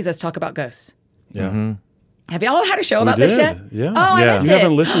and Jesus talk about ghosts. Yeah. Mm-hmm. Have y'all had a show about this yet? Yeah. Oh, I missed You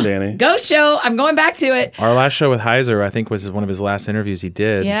haven't listened, Annie. Ghost show. I'm going back to it. Our last show with Heiser, I think, was one of his last interviews he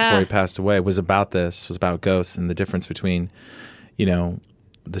did before he passed away, was about this, was about ghosts and the difference between,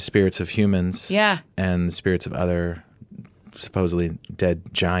 the spirits of humans and the spirits of other supposedly dead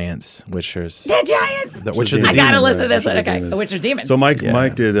giants, which are Dead giants. which are the I gotta demons. listen to this one. Which are Okay, demons. which are demons. So Mike Yeah.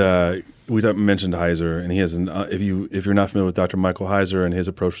 did. We mentioned Heiser, and he has an. If you're not familiar with Dr. Michael Heiser and his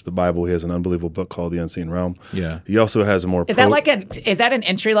approach to the Bible, he has an unbelievable book called The Unseen Realm. Yeah. He also has a more. is that like is that an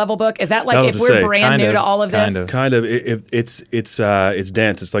entry level book? Is that like I if was we're to say, brand kind new of, to all of this? kind of. It's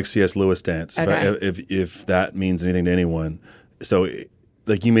dense. It's like C.S. Lewis dense. Okay. If that means anything to anyone, so.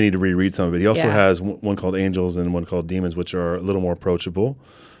 Like you may need to reread some of it. He also Yeah. has one called Angels and one called Demons, which are a little more approachable.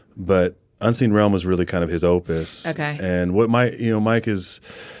 But Unseen Realm was really kind of his opus. Okay. And what Mike is,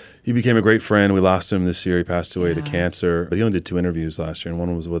 he became a great friend. We lost him this year. He passed away to cancer. But he only did 2 interviews last year, and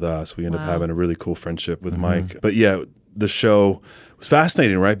one was with us. We ended up having a really cool friendship with Mike. But yeah, the show was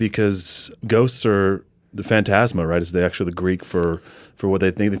fascinating, right? Because ghosts are the phantasma, right? Is actually the Greek for what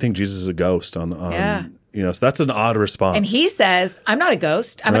they think. They think Jesus is a ghost on Yeah. so that's an odd response. And he says, "I'm not a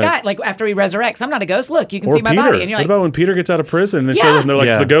ghost. I'm a Right. guy." Like after he resurrects, I'm not a ghost. Look, you can or see my Peter. body, and you're What like, about when Peter gets out of prison and they Yeah. show them, they're like,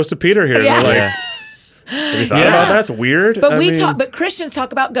 Yeah. it's the ghost of Peter here. Yeah. And they're like, Yeah. have you thought Yeah. about that? That's weird. But I mean, but Christians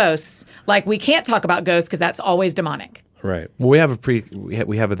talk about ghosts. Like we can't talk about ghosts because that's always demonic. right. Well, we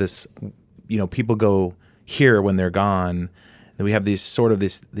have this, people go here when they're gone, and we have these sort of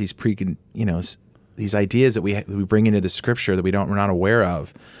these these ideas that we bring into the scripture that we're not aware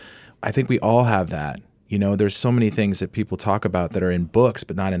of. I think we all have that. There's so many things that people talk about that are in books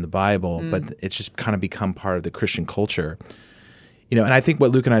but not in the Bible, but it's just kind of become part of the Christian culture. And I think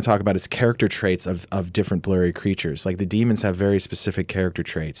what Luke and I talk about is character traits of different blurry creatures. Like the demons have very specific character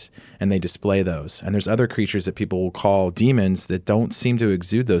traits, and they display those. And there's other creatures that people will call demons that don't seem to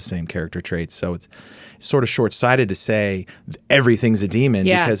exude those same character traits. So it's sort of short-sighted to say everything's a demon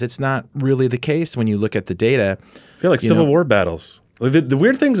because it's not really the case when you look at the data. Yeah, like Civil War battles. Like the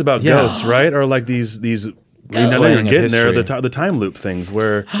weird things about Yeah. ghosts, right, are like these. I know Playing you're of getting there. history. The time loop things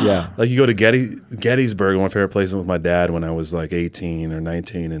where, like you go to Gettysburg, one of my favorite places with my dad when I was like 18 or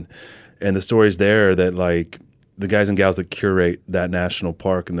 19, and the stories there that like the guys and gals that curate that national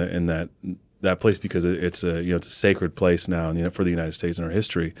park and that place because it's a sacred place now for the United States in our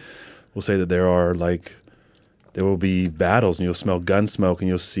history, will say that there will be battles and you'll smell gun smoke and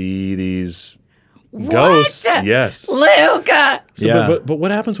you'll see these. Ghosts, yes, Luca. So, Yeah. but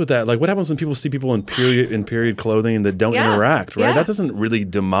what happens with that? Like, what happens when people see people in period clothing that don't interact? Right, that isn't really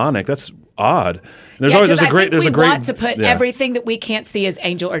demonic. That's odd. And there's I think we want to put everything that we can't see as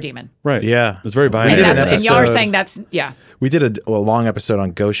angel or demon. right. Yeah. It's very We binary. did an And y'all are episode- saying that's We did a long episode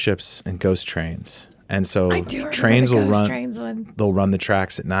on ghost ships and ghost trains. And so trains will run. They'll run the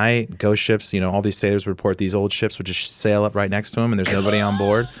tracks at night. Ghost ships, all these sailors report these old ships would just sail up right next to them, and there's nobody on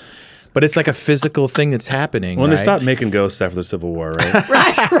board. But it's like a physical thing that's happening. When right? they stopped making ghosts after the Civil War, right?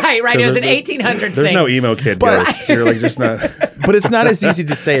 right. It was an 1800s There's thing. no emo kid ghosts. You're like just not. But it's not as easy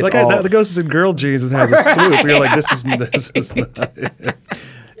to say. It's Like all. the ghost is in girl jeans and has a swoop. You're like, this is not.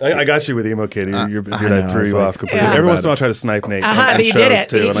 I got you with emo kid. Dude, I threw you off completely. Yeah. Every once in a while, I try to snipe Nate on But you shows did it.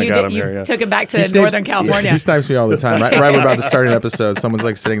 too, and I got him you here. Yeah. took him back to He snipes- Northern California. He snipes me all the time. Right, we're about to start an episode. Someone's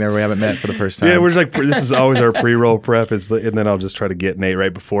like sitting there we haven't met for the first time. Yeah, we're just like this is always our pre-roll prep, and then I'll just try to get Nate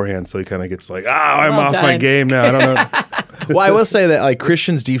right beforehand, so he kind of gets like, I'm Well off my done. game now. I don't know. Well, I will say that like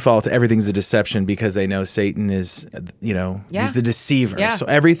Christians default to everything's a deception because they know Satan is, he's the deceiver. Yeah. So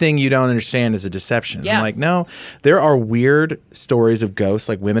everything you don't understand is a deception. Yeah. I'm like, no, there are weird stories of ghosts,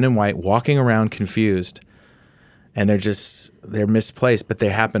 like women in white walking around confused, and they're misplaced, but they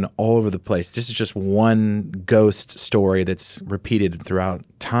happen all over the place. This is just one ghost story that's repeated throughout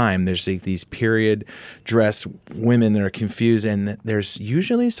time. There's these period dressed women that are confused, and there's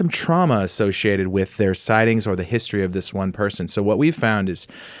usually some trauma associated with their sightings or the history of this one person. So what we've found is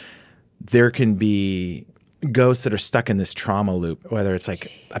there can be ghosts that are stuck in this trauma loop, whether it's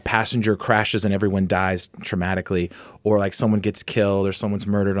like a passenger crashes and everyone dies traumatically, or like someone gets killed or someone's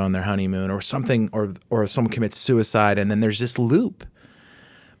murdered on their honeymoon or something, or someone commits suicide, and then there's this loop.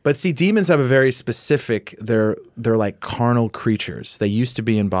 But see, demons have a very specific, they're like carnal creatures. They used to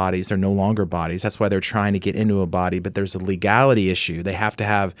be in bodies. They're no longer bodies. That's why they're trying to get into a body, but there's a legality issue. They have to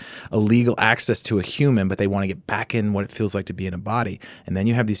have a legal access to a human, but they want to get back in what it feels like to be in a body. And then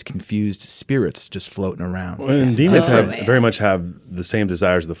you have these confused spirits just floating around. And demons different. very much have the same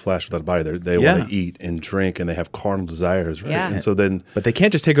desires of the flesh without a body. They want Yeah. to eat and drink, and they have carnal desires, right? Yeah. And so then, But they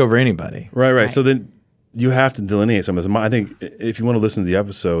can't just take over anybody. right. So then you have to delineate some of this. I think if you want to listen to the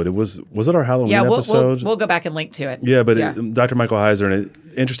episode, was it our Halloween episode? We'll go back and link to it. Yeah, but Dr. Michael Heiser, and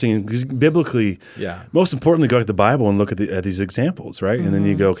interesting because biblically, most importantly, go to the Bible and look at these examples, right? And then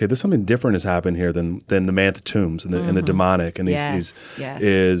you go, okay, there's something different has happened here than the man at the tombs and the demonic and these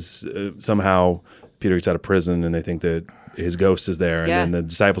somehow Peter gets out of prison and they think that his ghost is there, and then the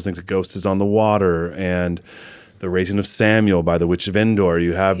disciples think the ghost is on the water, and the raising of Samuel by the witch of Endor.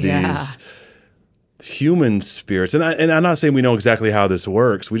 You have these human spirits. And I'm not saying we know exactly how this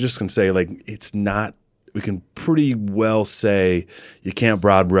works. We just can say, like, it's not, we can pretty well say you can't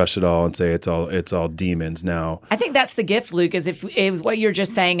broad brush it all and say it's all demons now. I think that's the gift, Luke, is if it was what you're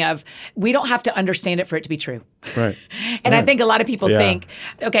just saying of we don't have to understand it for it to be true. Right. And I think a lot of people think,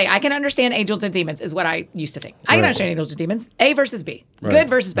 okay, I can understand angels and demons is what I used to think. I can understand angels and demons, A versus B, good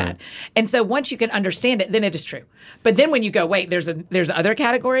versus bad. And so once you can understand it, then it is true. But then when you go, wait, there's other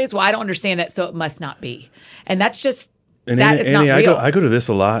categories. Well, I don't understand that, so it must not be. And that's just And that Annie, is not real. I go to this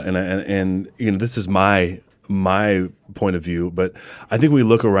a lot, and you know, this is my point of view, but I think we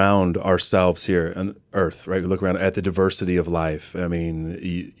look around ourselves here on Earth, right? We look around at the diversity of life. I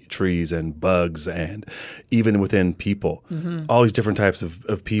mean, trees and bugs, and even within people, all these different types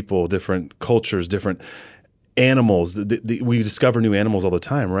of people, different cultures, different animals. We discover new animals all the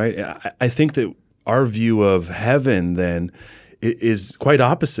time, right? I think that our view of heaven then is quite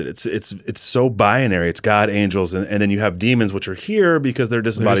opposite. It's so binary. It's God, angels, and then you have demons, which are here because they're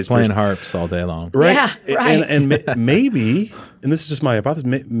disembodied They're just playing spirits. harps all day long. Right? Yeah, right. And maybe, and this is just my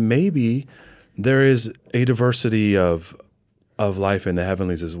hypothesis, maybe there is a diversity of life in the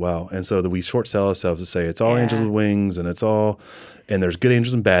heavenlies as well. And so that we short sell ourselves to say it's all angels with wings and it's all, and there's good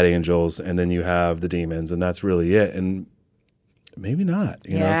angels and bad angels, and then you have the demons, and that's really it. And maybe not,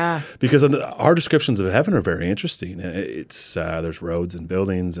 you know, because our descriptions of heaven are very interesting. It's there's roads and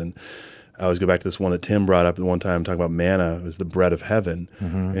buildings, and I always go back to this one that Tim brought up at one time talking about manna is the bread of heaven,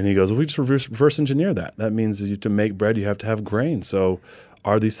 and he goes, "Well, we just reverse engineer that. That means to make bread, you have to have grain. So,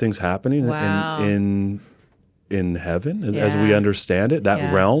 are these things happening in heaven as we understand it?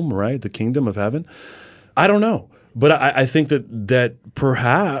 That realm, right? The kingdom of heaven. I don't know, but I think that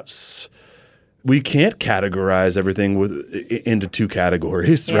perhaps we can't categorize everything into two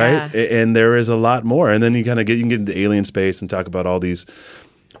categories, right? And there is a lot more. And then you can get into alien space and talk about all these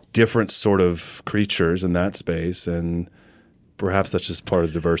different sort of creatures in that space, and perhaps that's just part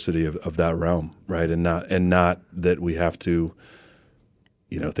of the diversity of that realm, right? And not that we have to,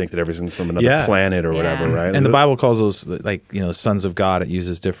 you know, think that everything's from another planet or whatever, right? And the Bible calls those, like, you know, sons of God. It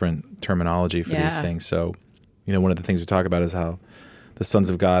uses different terminology for these things. So, you know, one of the things we talk about is how the sons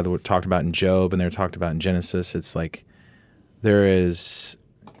of God that were talked about in Job and they're talked about in Genesis. It's like there is,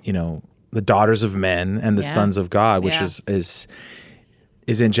 you know, the daughters of men and the sons of God, which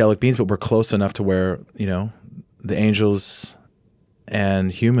is angelic beings, but we're close enough to where, you know, the angels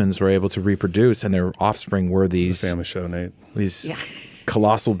and humans were able to reproduce, and their offspring were these family show, Nate. These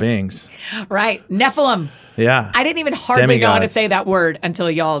colossal beings. Right. Nephilim. Yeah. I didn't even hardly know how to say that word until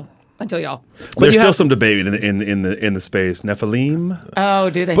y'all. But there's still some debate in the space. Nephilim.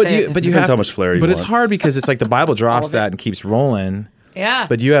 Oh, do they say it? But you Depends have how much flair you But want. it's hard because it's like the Bible drops that and keeps rolling. Yeah.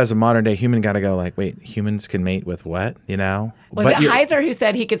 But you as a modern day human got to go like, wait, humans can mate with what? You know? Was it Heiser who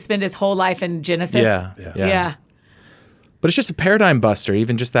said he could spend his whole life in Genesis? Yeah. But it's just a paradigm buster.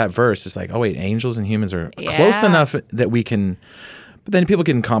 Even just that verse is like, oh wait, angels and humans are close enough that we can. But then people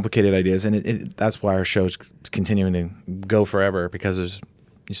get in complicated ideas, and that's why our show's continuing to go forever, because there's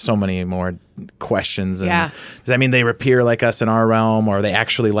so many more questions. And does that mean they appear like us in our realm, or are they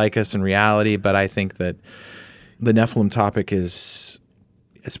actually like us in reality? But I think that the Nephilim topic it's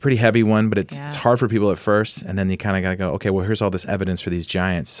a pretty heavy one, but it's hard for people at first, and then you kind of got to go, okay, well, here's all this evidence for these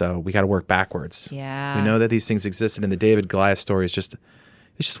giants, so we got to work backwards. Yeah. We know that these things existed, and the David Goliath story is just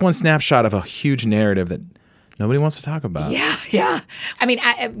one snapshot of a huge narrative that nobody wants to talk about. Yeah. I mean,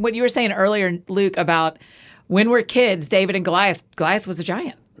 what you were saying earlier, Luke, about when we're kids, David and Goliath was a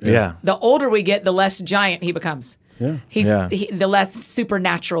giant. Yeah. The older we get, the less giant he becomes. Yeah. The less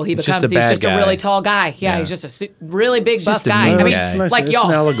supernatural he He's becomes. just a He's bad just guy. a really tall guy. Yeah. He's just a really big, buff just a guy. mean I mean, guy. It's nice. like It's y'all.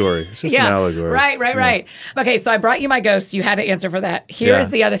 an allegory. It's just an allegory. Right. Okay, so I brought you my ghost. You had to answer for that. Here's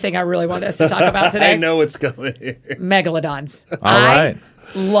the other thing I really wanted us to talk about today. I know it's coming here. Megalodons. All right.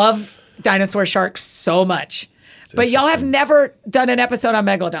 I love dinosaur sharks so much. But y'all have never done an episode on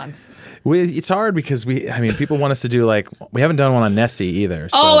megalodons. It's hard because people want us to do we haven't done one on Nessie either.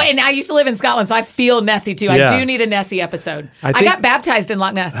 So. Oh, and I used to live in Scotland, so I feel Nessie too. Yeah. I do need a Nessie episode. I think- got baptized in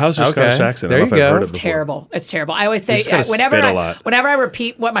Loch Ness. How's your Scottish accent? There I don't know you if I've go. heard it It's before. terrible. It's terrible. I always say just gotta whenever spit a lot. I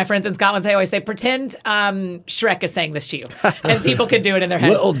repeat what my friends in Scotland say, I always say, pretend Shrek is saying this to you, and people can do it in their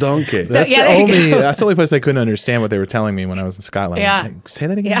heads. Little donkey. So, That's there you go. that's the only place I couldn't understand what they were telling me when I was in Scotland. Yeah. Like, say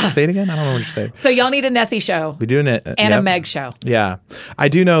that again. Yeah. Say it again. I don't know what you say. So y'all need a Nessie show We doing it and a Meg show. Yeah, I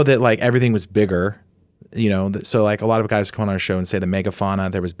do know that everything was bigger. You know, so a lot of guys come on our show and say the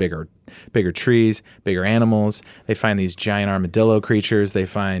megafauna, there was bigger trees, bigger animals. They find these giant armadillo creatures. They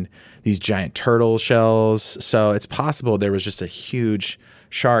find these giant turtle shells. So it's possible there was just a huge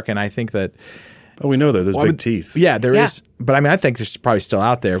shark. And I think that Oh, we know that. There's big teeth. Yeah, there Yeah. is. But I mean, I think there's probably still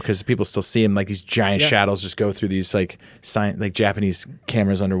out there because people still see them, like these giant shadows just go through these like Japanese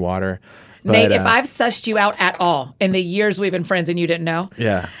cameras underwater. But, Nate, if I've sussed you out at all in the years we've been friends and you didn't know,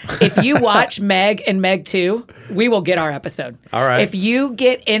 yeah, if you watch Meg and Meg 2, we will get our episode. All right. If you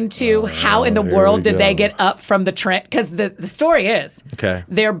get into how in the here world we did they go. get up from the Trent, because the story is Okay.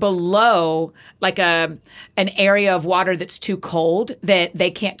 they're below like an area of water that's too cold that they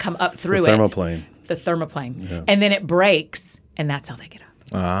can't come up through Thermoplane. the thermoplane. And then it breaks, and that's how they get up.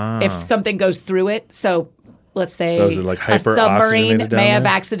 Ah. If something goes through it, so let's say So is it like a submarine hyper-oxygenated down may have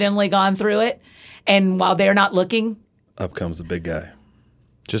there? accidentally gone through it, and while they're not looking, Up comes the big guy.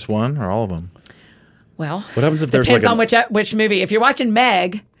 Just one or all of them? well, What happens if there's depends like on which movie. If you're watching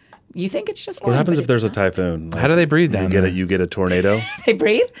Meg, you think it's just one. What happens but if there's a it's not. typhoon? How do they breathe down there? You get a tornado. They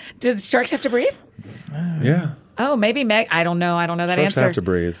breathe? Do the sharks have to breathe? Yeah. Oh, maybe Meg. I don't know. I don't know that Sharks answer. have to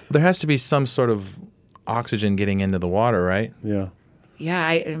breathe. There has to be some sort of oxygen getting into the water, right? Yeah,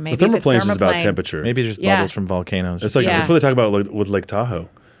 Yeah. maybe The thermoplane is just about thermoplane. temperature. Maybe just Yeah. bubbles from volcanoes. It's like Yeah. that's what they talk about with Lake Tahoe.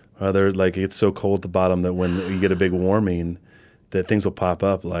 They're like it's so cold at the bottom that when you get a big warming, that things will pop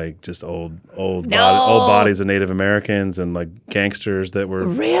up like just old No. bodies of Native Americans and like gangsters that were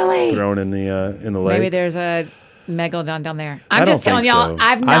Really? thrown in the lake. Maybe there's a megalodon down there. I'm I don't just telling think y'all, so.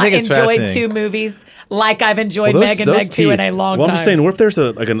 I've I not think it's enjoyed fascinating. 2 movies like I've enjoyed Well, Meg and those Meg 2 in a teeth- long Well, time. I'm just saying, what if there's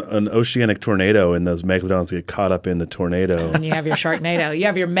an oceanic tornado and those megalodons get caught up in the tornado? And you have your Sharknado. You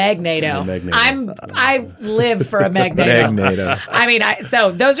have your Megnado. Megnado. I live for a Megnado. Magnado. I mean,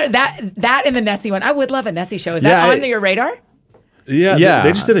 so those are that and the Nessie one. I would love a Nessie show. Is Yeah, that on your radar? Yeah, Yeah.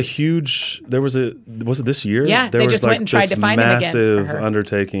 They just did a huge. Was it this year? Yeah, there they was just like went and tried this to find him again, or massive her.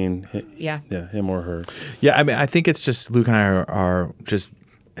 undertaking. Yeah. Yeah, him or her. Yeah, I mean, I think it's just Luke and I are just.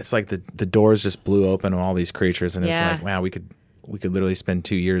 It's like the doors just blew open on all these creatures, and Yeah. it's like, wow, we could literally spend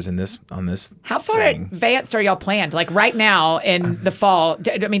 2 years on this. How far thing. advanced are y'all planned? Like right now in the fall?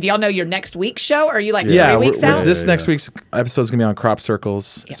 I mean, do y'all know your next week's show? Or are you like 3 weeks out? This next week's episode is gonna be on crop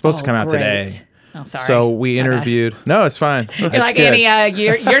circles. It's supposed to come out today. great. Oh, sorry. So we My bad. interviewed. No, it's fine. You're like, Annie,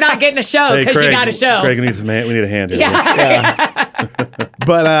 you're not getting a show Hey, because you Craig, got a show. Craig needs we need a hand here. Yeah.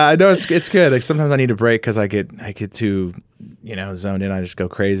 But I know it's good. Like sometimes I need a break because I get too zoned in. I just go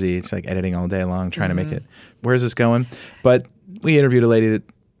crazy. It's like editing all day long, trying to make it. Where's this going? But we interviewed a lady that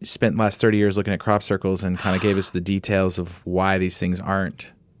spent the last 30 years looking at crop circles and kind of gave us the details of why these things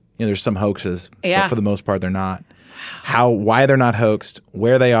aren't. There's some hoaxes, Yeah. but for the most part, they're not. Why they're not hoaxed,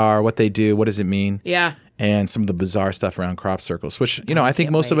 where they are, what they do, what does it mean? Yeah. And some of the bizarre stuff around crop circles, which, I think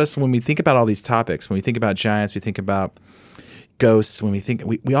can't most of wait. us, when we think about all these topics, when we think about giants, we think about ghosts, when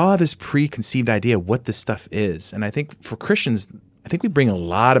we all have this preconceived idea of what this stuff is. And I think for Christians, I think we bring a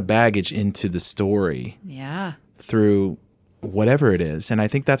lot of baggage into the story Yeah. through whatever it is. And I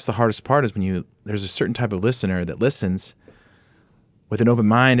think that's the hardest part is when there's a certain type of listener that listens with an open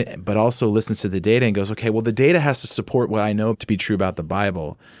mind, but also listens to the data and goes, okay, well, the data has to support what I know to be true about the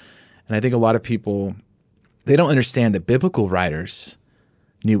Bible. And I think a lot of people, they don't understand that biblical writers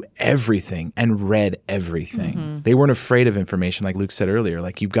knew everything and read everything. Mm-hmm. They weren't afraid of information, like Luke said earlier.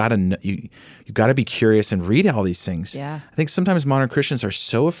 Like you got to be curious and read all these things. Yeah. I think sometimes modern Christians are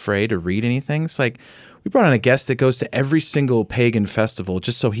so afraid to read anything. It's like we brought on a guest that goes to every single pagan festival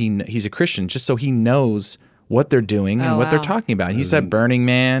just so he's a Christian, just so he knows what they're doing and Oh, what they're wow. talking about. He's at Burning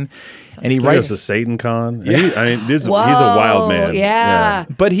Man, and he He writes. writes the Satan Con. Yeah. He's a wild man. Yeah.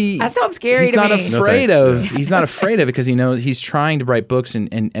 But That sounds scary He's to not me. afraid No, of. thanks. He's not afraid of it because he's trying to write books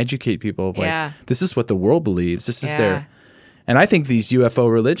and educate people. Of like, Yeah. this is what the world believes. This is Yeah. their. And I think these UFO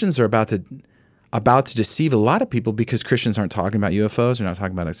religions are about to deceive a lot of people because Christians aren't talking about UFOs. They're not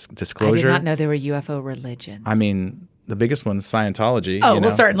talking about I disclosure. did not know there were UFO religions. I mean, the biggest one is Scientology. Oh, you well, know?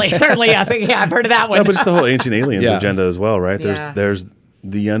 certainly, yes. Yeah, I've heard of that one. No, but it's the whole ancient aliens Yeah. agenda as well, right? Yeah. There's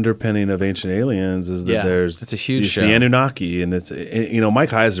the underpinning of ancient aliens is that Yeah, there's it's a huge it's show. the Anunnaki, and it's Mike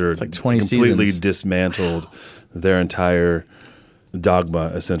Heiser like 20 completely seasons. dismantled their entire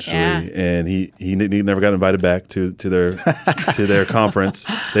dogma essentially, Yeah. and he never got invited back to their to their conference.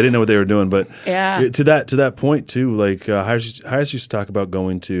 They didn't know what they were doing, but Yeah. to that point too, like Heiser used to talk about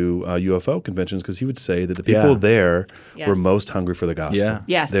going to UFO conventions because he would say that the people Yeah. there Yes. were most hungry for the gospel. Yeah.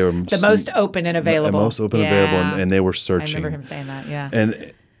 yes, they were the most open and available. the most open and available, and they were searching. I remember him saying that. Yeah.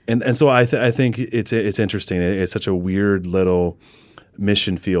 And so I think it's interesting. It's such a weird little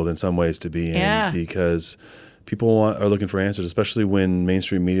mission field in some ways to be in Yeah. because people are looking for answers, especially when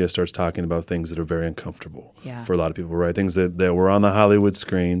mainstream media starts talking about things that are very uncomfortable Yeah. for a lot of people, right? Things that were on the Hollywood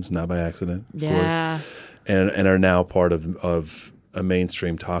screens, not by accident, of Yeah. course, and are now part of a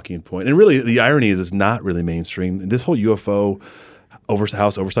mainstream talking point. And really, the irony is it's not really mainstream. This whole UFO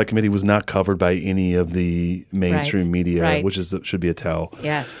House Oversight Committee was not covered by any of the mainstream media, which should be a tell.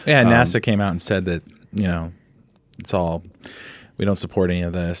 Yes. Yeah, NASA came out and said that, it's all, we don't support any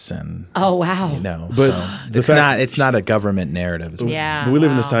of this, and oh wow, but so it's not a government narrative. Yeah, but we live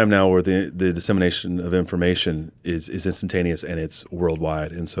in this time now where the dissemination of information is instantaneous and it's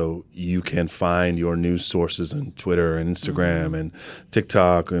worldwide, and so you can find your news sources on Twitter and Instagram and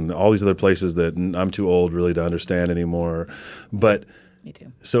TikTok and all these other places that I'm too old really to understand anymore, but. Me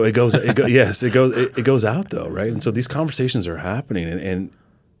too. So it goes out though, right? And so these conversations are happening,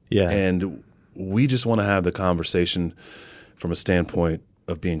 and we just want to have the conversation from a standpoint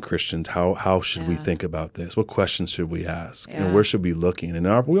of being Christians. How should we think about this? What questions should we ask? And where should we be looking? And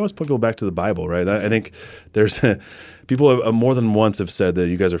we always put people back to the Bible, right? I think there's people have, more than once have said that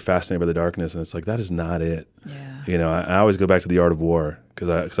you guys are fascinated by the darkness, and it's like that is not it. Yeah. I always go back to the Art of War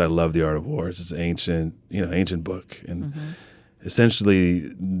because I love the Art of War. It's this ancient book, and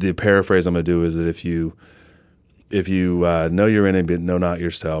essentially the paraphrase I'm going to do is that if you know your enemy but know not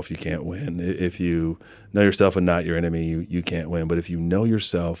yourself, you can't win. If you know yourself and not your enemy, you can't win. But if you know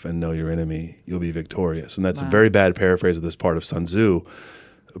yourself and know your enemy, you'll be victorious. And that's a very bad paraphrase of this part of Sun Tzu.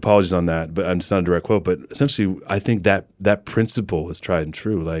 Apologies on that, but it's not a direct quote. But essentially, I think that principle is tried and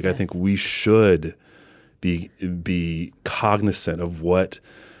true. Like I think we should be cognizant of what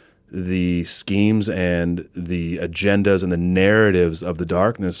the schemes and the agendas and the narratives of the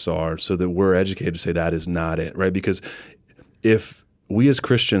darkness are, so that we're educated to say that is not it, right? Because if we as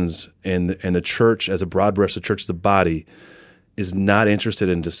Christians and the church as a broad brush, the church as a body is not interested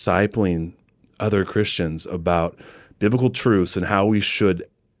in discipling other Christians about biblical truths and how we should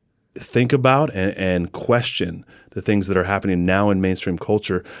think about and question the things that are happening now in mainstream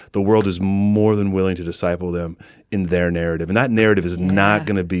culture, the world is more than willing to disciple them in their narrative. And that narrative is not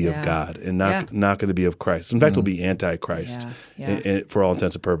going to be of God and not going to be of Christ. In fact, it'll be anti-Christ for all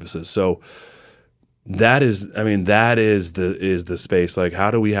intents and purposes. So that is the space. Like, how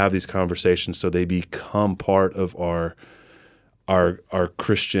do we have these conversations so they become part of our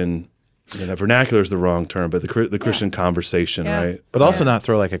Christian, vernacular is the wrong term, but the Christian conversation, right? But also not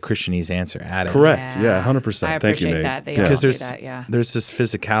throw like a Christianese answer at it. Correct. Yeah, 100%. Thank you, Nate. That. Because there's this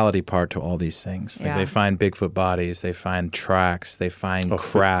physicality part to all these things. Like they find Bigfoot bodies, they find tracks, they find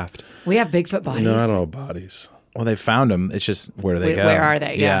craft. We have Bigfoot bodies. No, I don't know bodies. Well, they found them. It's just where do they go? Where are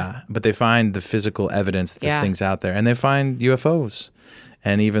they? Yeah. But they find the physical evidence that this thing's out there, and they find UFOs,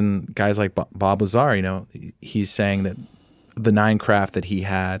 and even guys like Bob Lazar. He's saying that the 9 craft that he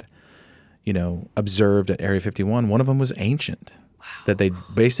had, observed at Area 51, one of them was ancient. Wow. That they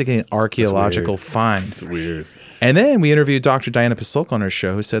basically an archaeological find. It's weird. And then we interviewed Dr. Diana Pasulka on our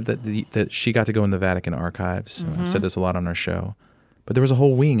show, who said that she got to go in the Vatican archives. I've said this a lot on our show. But there was a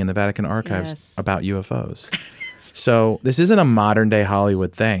whole wing in the Vatican archives about UFOs. So this isn't a modern day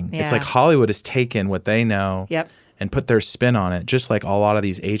Hollywood thing. Yeah. It's like Hollywood has taken what they know and put their spin on it, just like a lot of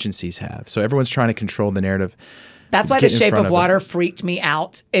these agencies have. So everyone's trying to control the narrative. That's why The Shape of Water freaked me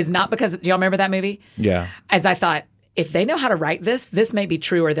out, is not because, do y'all remember that movie? Yeah. As I thought, if they know how to write this may be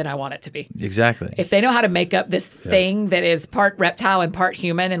truer than I want it to be. Exactly. If they know how to make up this thing that is part reptile and part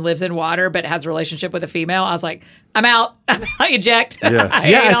human and lives in water but has a relationship with a female, I was like, I'm out. I'm out, eject. Yes.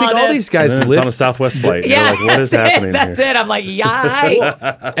 I think all these guys live on a Southwest flight. Yeah, like, what is happening That's here? it. I'm like,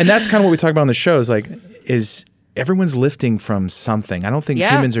 yikes. And that's kind of what we talk about on the show is everyone's lifting from something. I don't think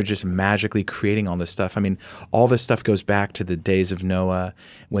humans are just magically creating all this stuff. I mean, all this stuff goes back to the days of Noah,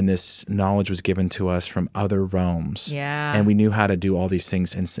 when this knowledge was given to us from other realms. Yeah. And we knew how to do all these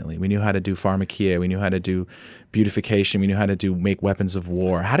things instantly. We knew how to do pharmakia. We knew how to do beautification. We knew how to make weapons of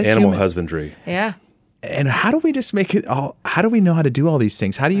war. Animal husbandry. Yeah. And how do we just make it all? How do we know how to do all these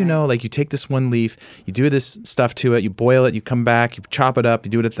things? How do you know, like, you take this one leaf, you do this stuff to it, you boil it, you come back, you chop it up,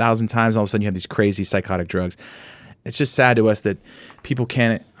 you do it 1,000 times, all of a sudden you have these crazy psychotic drugs. It's just sad to us that people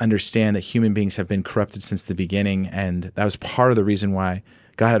can't understand that human beings have been corrupted since the beginning. And that was part of the reason why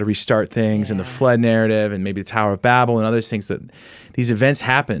God had to restart things and the flood narrative and maybe the Tower of Babel and other things, that these events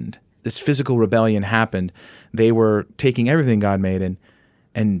happened. This physical rebellion happened. They were taking everything God made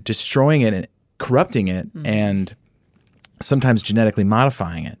and destroying it and corrupting it, and sometimes genetically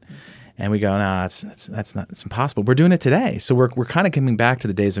modifying it. And we go, no, it's impossible. We're doing it today. So we're kind of coming back to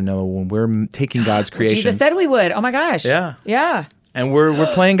the days of Noah, when we're taking God's creation. Jesus said we would. Oh my gosh. Yeah. Yeah. And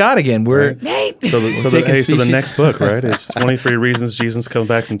we're playing God again. Nate. So the next book, right, is 23 Reasons Jesus Comes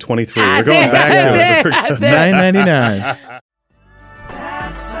Back in 23. That's We're going it. back to it. That's it. $9.99.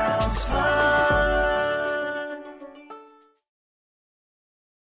 That sounds fun.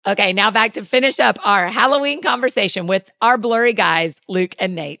 Okay, now back to finish up our Halloween conversation with our Blurry guys, Luke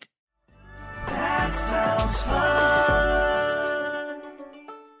and Nate. That sounds fun.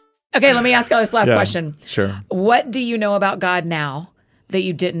 Okay, let me ask you this last question. Sure. What do you know about God now that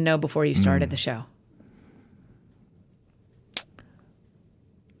you didn't know before you started the show?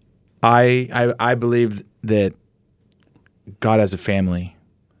 I believe that God has a family,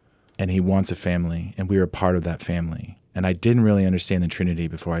 and He wants a family, and we are a part of that family. And I didn't really understand the Trinity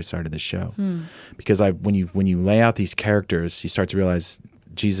before I started the show, because when you lay out these characters, you start to realize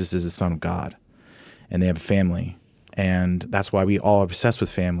Jesus is the Son of God, and they have a family, and that's why we all are obsessed with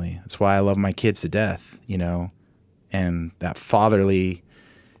family. That's why I love my kids to death, and that fatherly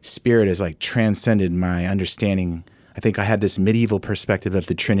spirit has like transcended my understanding. I think I had this medieval perspective of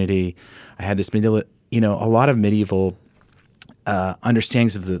the Trinity. I had this medieval, a lot of medieval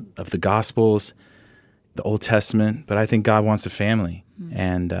understandings of the Gospels, the Old Testament. But I think God wants a family,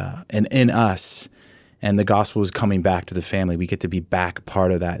 and in us, and the gospel is coming back to the family. We get to be back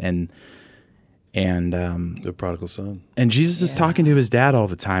part of that, and the prodigal son. And Jesus is talking to his dad all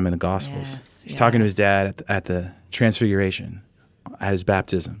the time in the Gospels. Yes, He's talking to his dad at the Transfiguration, at his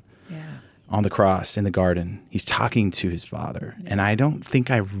baptism. On the cross, in the garden, he's talking to his father. And I don't think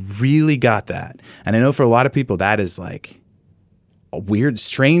I really got that. And I know for a lot of people, that is like a weird,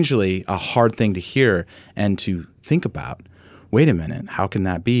 strangely, a hard thing to hear and to think about. Wait a minute, how can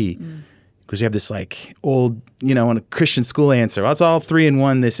that be? Because you have this like old, in a Christian school answer, well, it's all 3 in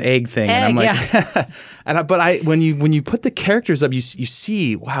 1, this egg thing. And I'm like, when you put the characters up, you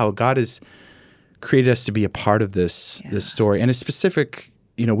see, wow, God has created us to be a part of this story. And a specific,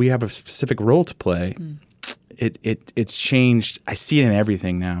 we have a specific role to play. It's changed. I see it in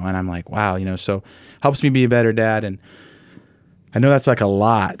everything now, and I'm like, wow, so helps me be a better dad. And I know that's like a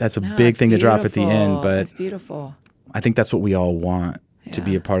lot. That's a big thing to drop at the end, but it's beautiful. I think that's what we all want, to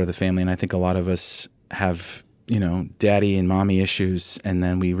be a part of the family. And I think a lot of us have, daddy and mommy issues, and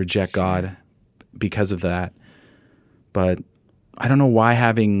then we reject God because of that. But I don't know why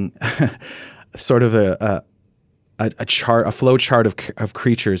having sort of a flow chart of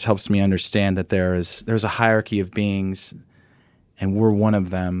creatures helps me understand that there's a hierarchy of beings, and we're one of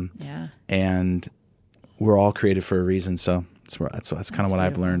them. Yeah. And we're all created for a reason. So that's kind of what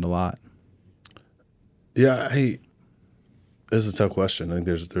I've learned a lot. Yeah, this is a tough question. I think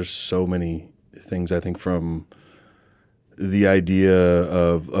there's so many things. I think from the idea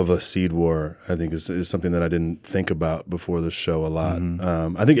of a seed war, I think is something that I didn't think about before the show a lot.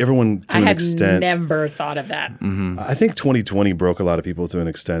 I think everyone, to an extent, I had never thought of that. I think 2020 broke a lot of people to an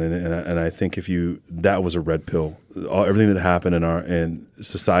extent, and I think that was a red pill. Everything that happened in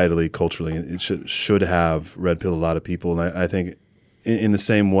societally, culturally, it should have red pilled a lot of people. And I think in the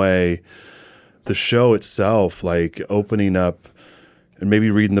same way, the show itself, like opening up and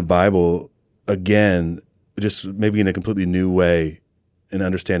maybe reading the Bible again, just maybe in a completely new way, and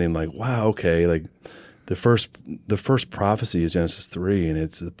understanding like, wow, okay, like the first prophecy is Genesis 3, and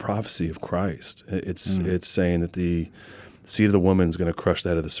it's the prophecy of Christ. It's saying that the seed of the woman is going to crush the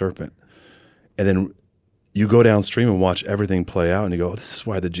head of the serpent, and then you go downstream and watch everything play out, and you go, oh, this is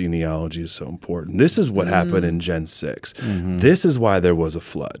why the genealogy is so important. This is what happened in Gen 6. This is why there was a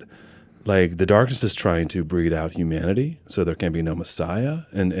flood. Like the darkness is trying to breed out humanity, so there can be no Messiah,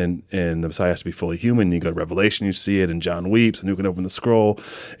 and the Messiah has to be fully human. You go to Revelation, you see it, and John weeps, and who can open the scroll?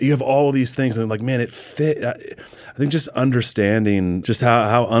 You have all these things, and like, man, it fit. I think just understanding just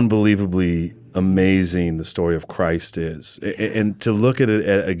how unbelievably amazing the story of Christ is, and to look at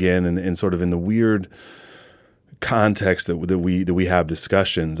it again, and sort of in the weird context that we have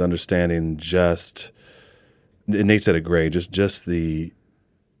discussions, understanding just, and Nate said it great, just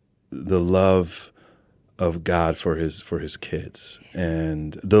the love of God for his kids,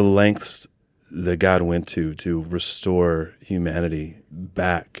 and the lengths that God went to restore humanity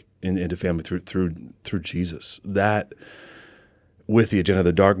back into family through Jesus. That, with the agenda of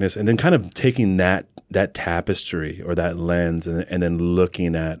the darkness, and then kind of taking that tapestry or that lens, and then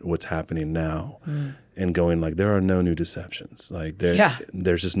looking at what's happening now, and going like, there are no new deceptions. Like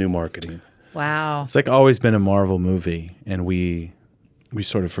there's just new marketing. Wow. It's like always been a Marvel movie, and we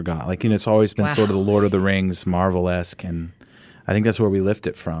sort of forgot. Like, it's always been sort of the Lord of the Rings, Marvel-esque, and I think that's where we lift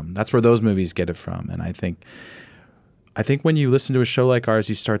it from. That's where those movies get it from. And I think when you listen to a show like ours,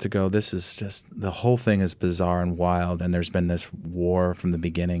 you start to go, this is just, the whole thing is bizarre and wild, and there's been this war from the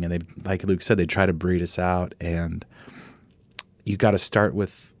beginning, and they, like Luke said, they try to breed us out, and you got to start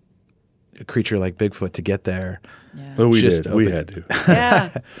with a creature like Bigfoot to get there. Yeah. Well, we had to.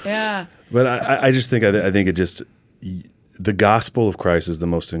 Yeah. But I just think, I think it just, the gospel of Christ is the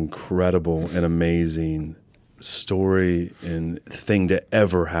most incredible and amazing story and thing to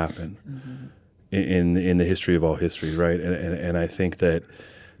ever happen in the history of all history, right? And I think that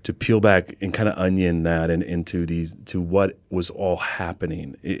to peel back and kind of onion that and into to what was all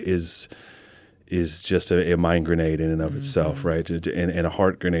happening is just a mind grenade in and of itself, right? And a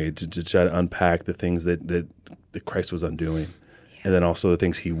heart grenade to try to unpack the things that Christ was undoing, and then also the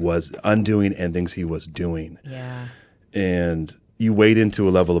things he was undoing and things he was doing. Yeah. And you wade into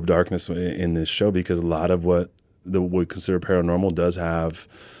a level of darkness in this show because a lot of what we consider paranormal does have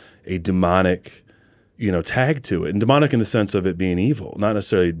a demonic, tag to it, and demonic in the sense of it being evil, not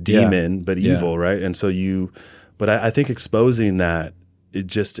necessarily demon, but evil, right? And so but I think exposing that,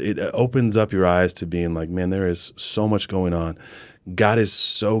 it opens up your eyes to being like, man, there is so much going on. God is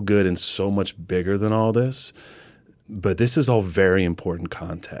so good and so much bigger than all this. But this is all very important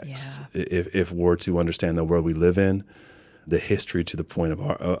context if we're to understand the world we live in, the history to the point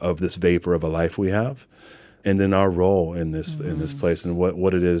of this vapor of a life we have, and then our role in this place and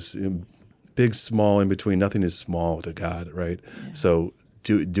what it is, big, small, in between. Nothing is small to God, right? Yeah. So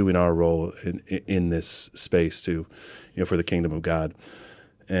doing our role in this space for the kingdom of God.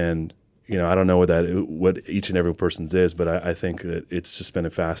 And I don't know what each and every person's is, but I think that it's just been a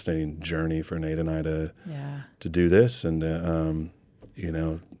fascinating journey for Nate and I to do this and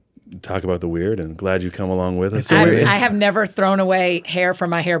talk about the weird. And glad you come along with us. I have never thrown away hair from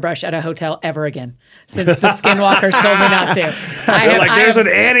my hairbrush at a hotel ever again since the skinwalkers told me not to. There's an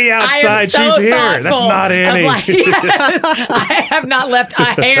Annie outside. So she's here. That's not Annie. Yes, I have not left a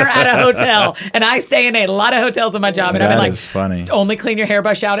hair at a hotel, and I stay in a lot of hotels in my job. And I've been like, funny. Only clean your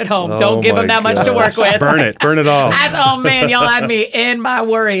hairbrush out at home. Don't give them that much to work with. Burn it all. Oh man, y'all had me in my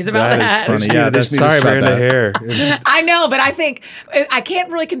worries about that. That is funny. Yeah, sorry about that. The hair. I know, but I think I can't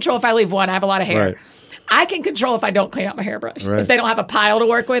really control if I leave one. I have a lot of hair. Right. I can control if I don't clean out my hairbrush. Right. If they don't have a pile to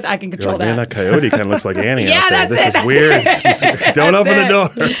work with, I can control that. Man, that coyote kind of looks like Annie yeah, out there. That's This is weird. Don't open the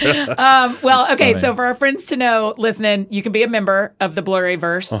door. Well, okay, so for our friends to know, listening, you can be a member of the Blurry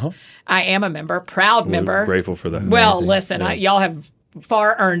verse. Uh-huh. I am a member, proud member. We're grateful for that. Well, listen, y'all have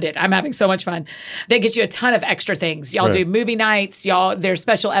far earned it. I'm having so much fun. They get you a ton of extra things. Y'all do movie nights. There's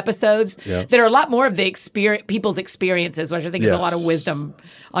special episodes that are a lot more of the people's experiences, which I think is a lot of wisdom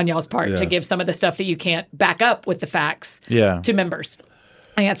on y'all's part to give some of the stuff that you can't back up with the facts to members.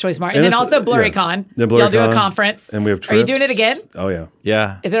 I think that's really smart. And then also BlurryCon. Y'all do a conference. And we have trips. Are you doing it again? Oh, yeah.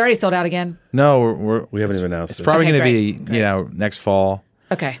 Yeah. Is it already sold out again? No, we haven't even announced it. It's probably going to be, next fall.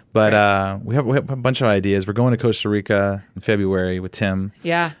 Okay. But we have a bunch of ideas. We're going to Costa Rica in February with Tim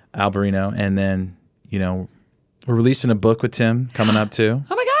Alberino. And then, we're releasing a book with Tim coming up too.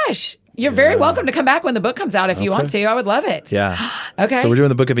 Oh my gosh. You're very welcome to come back when the book comes out if you want to. I would love it. Yeah. Okay. So we're doing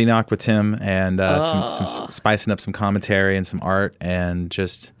the Book of Enoch with Tim and some spicing up some commentary and some art and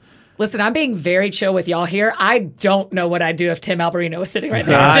just... Listen, I'm being very chill with y'all here. I don't know what I'd do if Tim Alberino was sitting right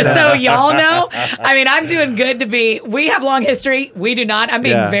there. Just so y'all know. I mean, I'm doing good to be... We have long history. We do not. I'm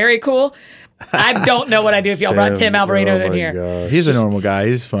being very cool. I don't know what I'd do if y'all brought Tim Alberino in here. Gosh. He's a normal guy.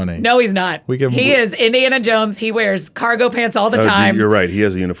 He's funny. No, he's not. He is Indiana Jones. He wears cargo pants all the time. You're right. He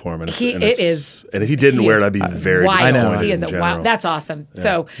has a uniform. And it is. And if he didn't wear it, I'd be very wild. disappointed. I know. He is wild. That's awesome.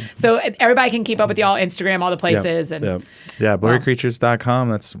 Yeah. So everybody can keep up with y'all, Instagram, all the places. Yeah, blurrycreatures.com.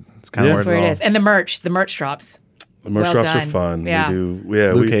 That's kind of where it is. And the merch drops. The merch drops are fun. Yeah.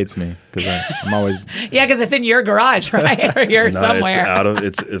 Luke hates me because I'm always... Yeah, because it's in your garage, right? Or you're somewhere.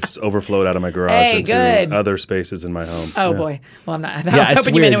 It's overflowed out of my garage into other spaces in my home. Oh, boy. Well, I'm not... I was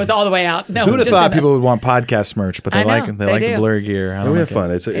hoping you meant it was all the way out. No, who would have thought people would want podcast merch, but they like the Blurry gear. We have fun.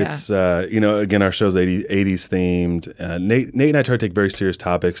 It's again, our show's 80s themed. Nate and I try to take very serious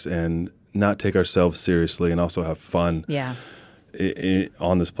topics and not take ourselves seriously and also have fun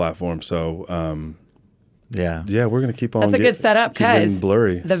on this platform. So... Yeah, we're going to keep on. That's a good setup because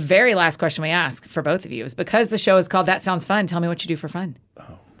Blurry. The very last question we ask for both of you is because the show is called That Sounds Fun. Tell me what you do for fun.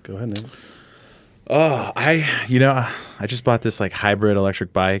 Oh, go ahead, Nate. Oh, I just bought this hybrid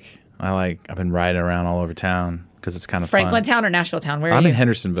electric bike. I've been riding around all over town because it's kind of Franklin fun. Town or Nashville Town? Where are you? I'm in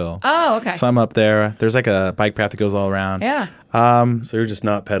Hendersonville. Oh, okay. So I'm up there. There's a bike path that goes all around. Yeah. So you're just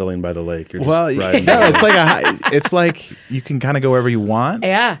not pedaling by the lake. You're just riding. No, it's like you can kind of go wherever you want.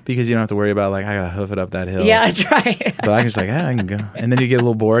 Yeah. Because you don't have to worry about I gotta hoof it up that hill. Yeah, that's right. But I can just I can go. And then you get a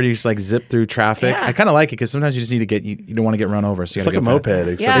little bored. You just zip through traffic. Yeah. I kind of like it because sometimes you just need to you don't want to get run over. So it's like a moped.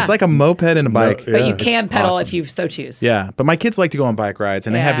 It's like a moped and a bike. But you can pedal if you so choose. Yeah. But my kids like to go on bike rides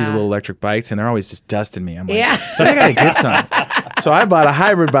and they have these little electric bikes and they're always just dusting me. I'm like, I gotta get some. So I bought a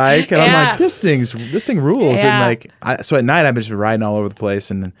hybrid bike and I'm like, this thing rules. Yeah. And so at night I've just been riding all over the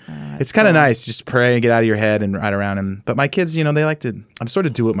place and it's kind of nice just pray and get out of your head and ride around. But my kids, they like to. I'm sort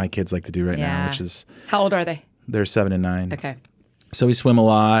of do what my kids like to do right now, which is. How old are they? They're 7 and 9. Okay. So we swim a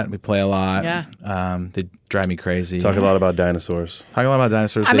lot. We play a lot. Yeah. They drive me crazy. Talk a lot about dinosaurs. Talk a lot about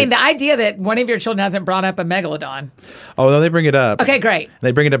dinosaurs. I mean, the idea that one of your children hasn't brought up a megalodon. Oh, no, they bring it up. Okay, great.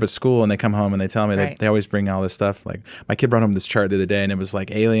 They bring it up at school, and they come home and they tell me Right. they always bring all this stuff. Like my kid brought home this chart the other day, and it was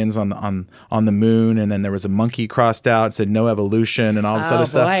like aliens on the moon, and then there was a monkey crossed out, it said no evolution, and all this other boy.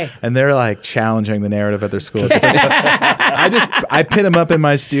 stuff. And they're like challenging the narrative at their school. I pin them up in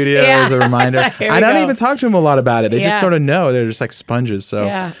my studio Yeah. as a reminder. Here we I don't go. even talk to them a lot about it. They Yeah. just sort of know. They're just like sponges. So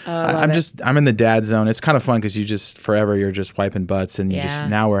Yeah. Oh, I love it. I'm in the dad zone. It's kind of fun because you just forever you're just wiping butts, and you Yeah. just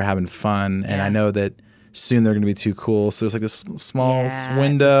now we're having fun, and Yeah. I know that soon they're going to be too cool. So there's like this small Yeah,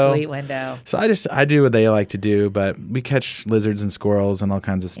 window. It's a sweet window. So I do what they like to do, but we catch lizards and squirrels and all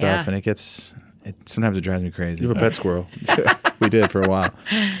kinds of stuff, Yeah. and sometimes it drives me crazy. You have a pet squirrel. We did for a while.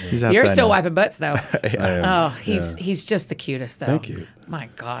 He's outside You're still now. wiping butts, though. I am. Oh, he's just the cutest, though. Thank you. My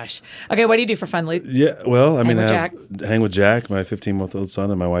gosh. Okay, what do you do for fun, Luke? Yeah, well, I mean, with hang with Jack, my 15-month-old son,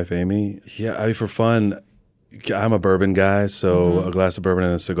 and my wife Amy. Yeah, I mean, for fun, I'm a bourbon guy, so a glass of bourbon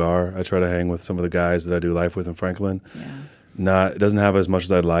and a cigar. I try to hang with some of the guys that I do life with in Franklin. Yeah. It doesn't have as much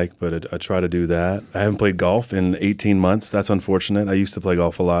as I'd like, but I try to do that. I haven't played golf in 18 months. That's unfortunate. I used to play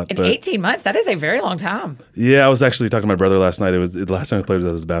golf a lot. In but 18 months, that is a very long time. Yeah, I was actually talking to my brother last night. It was the last time I played was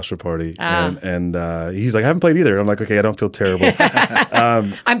at his bachelor party, and he's like, "I haven't played either." I'm like, "Okay, I don't feel terrible."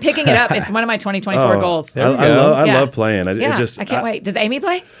 I'm picking it up. It's one of my 2024 goals. I Yeah. love playing. I can't wait. Does Amy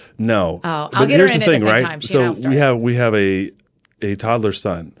play? No. Oh, I'll But get her here's in the at the thing, same right? time. She and I So will we have a toddler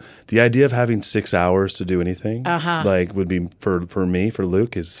son. The idea of having 6 hours to do anything, like would be for me, for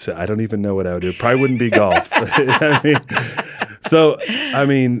Luke, is I don't even know what I would do. Probably wouldn't be golf. I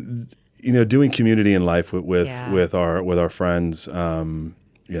mean, doing community in life with our friends, having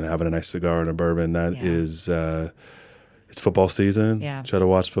a nice cigar and a bourbon. That is. It's football season. Yeah. Try to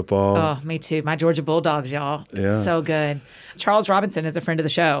watch football. Oh, me too. My Georgia Bulldogs, y'all. It's Yeah. so good. Charles Robinson is a friend of the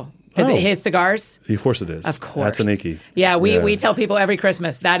show. Is Oh. it his cigars? Of course it is. Of course. That's Aniki. Yeah, we tell people every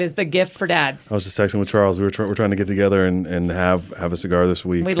Christmas that is the gift for dads. I was just texting with Charles. We're trying to get together and have a cigar this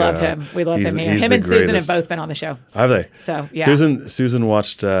week. We love him. We love him here. He's Him the and Susan have greatest. both been on the show. Have they? So, yeah. Susan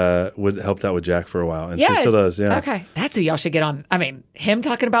watched helped out with Jack for a while, and she still does. Yeah. Okay. That's who y'all should get on. I mean, him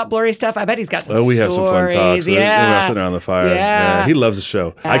talking about Blurry stuff. I bet he's got some Oh, we stories. have some fun talks. Yeah. We're sitting around the fire. Yeah. He loves the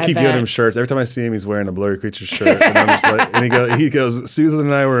show. I I keep bet. giving him shirts. Every time I see him, he's wearing a Blurry Creature shirt. And I'm just like, and he goes, Susan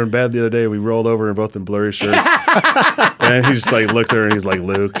and I were in bed the other day. We rolled over in both in Blurry shirts. And he just like looked at her and he's like,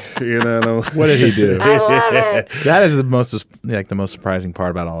 Luke, and I'm like, What did he do? I love it. That is the most surprising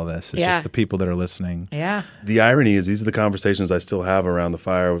part about all of this. It's Yeah. just the people that are listening. Yeah. The irony is these are the conversations I still have around the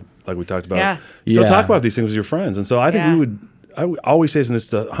fire, like we talked about. Yeah. You still Yeah. talk about these things with your friends. And so I think Yeah. I would always say, and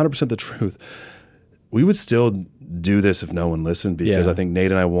it's 100% the truth, we would still do this if no one listened, because Yeah. I think Nate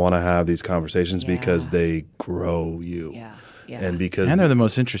and I want to have these conversations Yeah. because they grow you. Yeah. Yeah. And because And they're the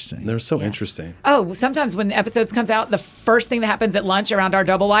most interesting. they're so interesting. Oh, sometimes when episodes comes out, the first thing that happens at lunch around our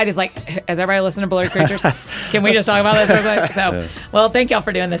double wide is like, has everybody listened to Blurry Creatures? Can we just talk about this real quick? So, well, thank y'all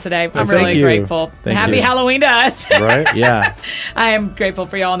for doing this today. I'm Thank really you. grateful. Thank Happy you. Halloween to us. Right? Yeah. I am grateful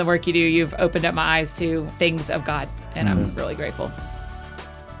for y'all and the work you do. You've opened up my eyes to things of God, and I'm really grateful.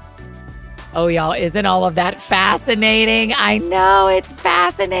 Oh, y'all, isn't all of that fascinating? I know, it's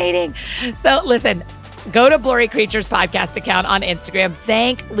fascinating. So listen, go to Blurry Creatures podcast account on Instagram.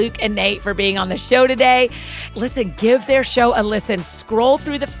 Thank Luke and Nate for being on the show today. Listen, give their show a listen. Scroll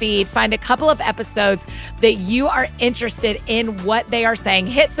through the feed, find a couple of episodes that you are interested in what they are saying.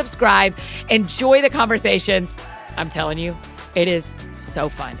 Hit subscribe. Enjoy the conversations. I'm telling you, it is so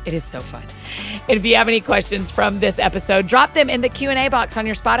fun. It is so fun. And if you have any questions from this episode, drop them in the Q&A box on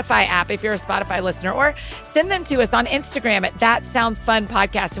your Spotify app if you're a Spotify listener, or send them to us on Instagram at That Sounds Fun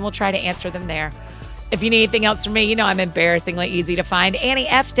Podcast, and we'll try to answer them there. If you need anything else from me, you know I'm embarrassingly easy to find. Annie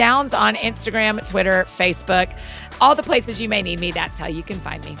F. Downs on Instagram, Twitter, Facebook, all the places you may need me. That's how you can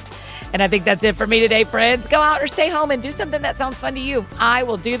find me. And I think that's it for me today, friends. Go out or stay home and do something that sounds fun to you. I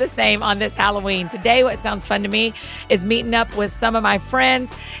will do the same on this Halloween. Today, what sounds fun to me is meeting up with some of my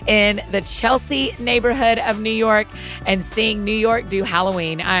friends in the Chelsea neighborhood of New York and seeing New York do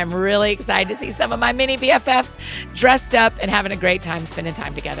Halloween. I'm really excited to see some of my mini BFFs dressed up and having a great time spending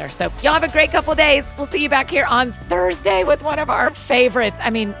time together. So y'all have a great couple days. We'll see you back here on Thursday with one of our favorites. I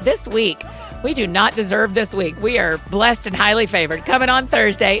mean, this week, we do not deserve this week. We are blessed and highly favored. Coming on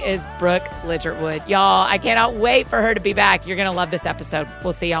Thursday is Brooke Lidgertwood. Y'all, I cannot wait for her to be back. You're going to love this episode.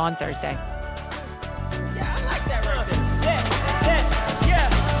 We'll see y'all on Thursday. Yeah.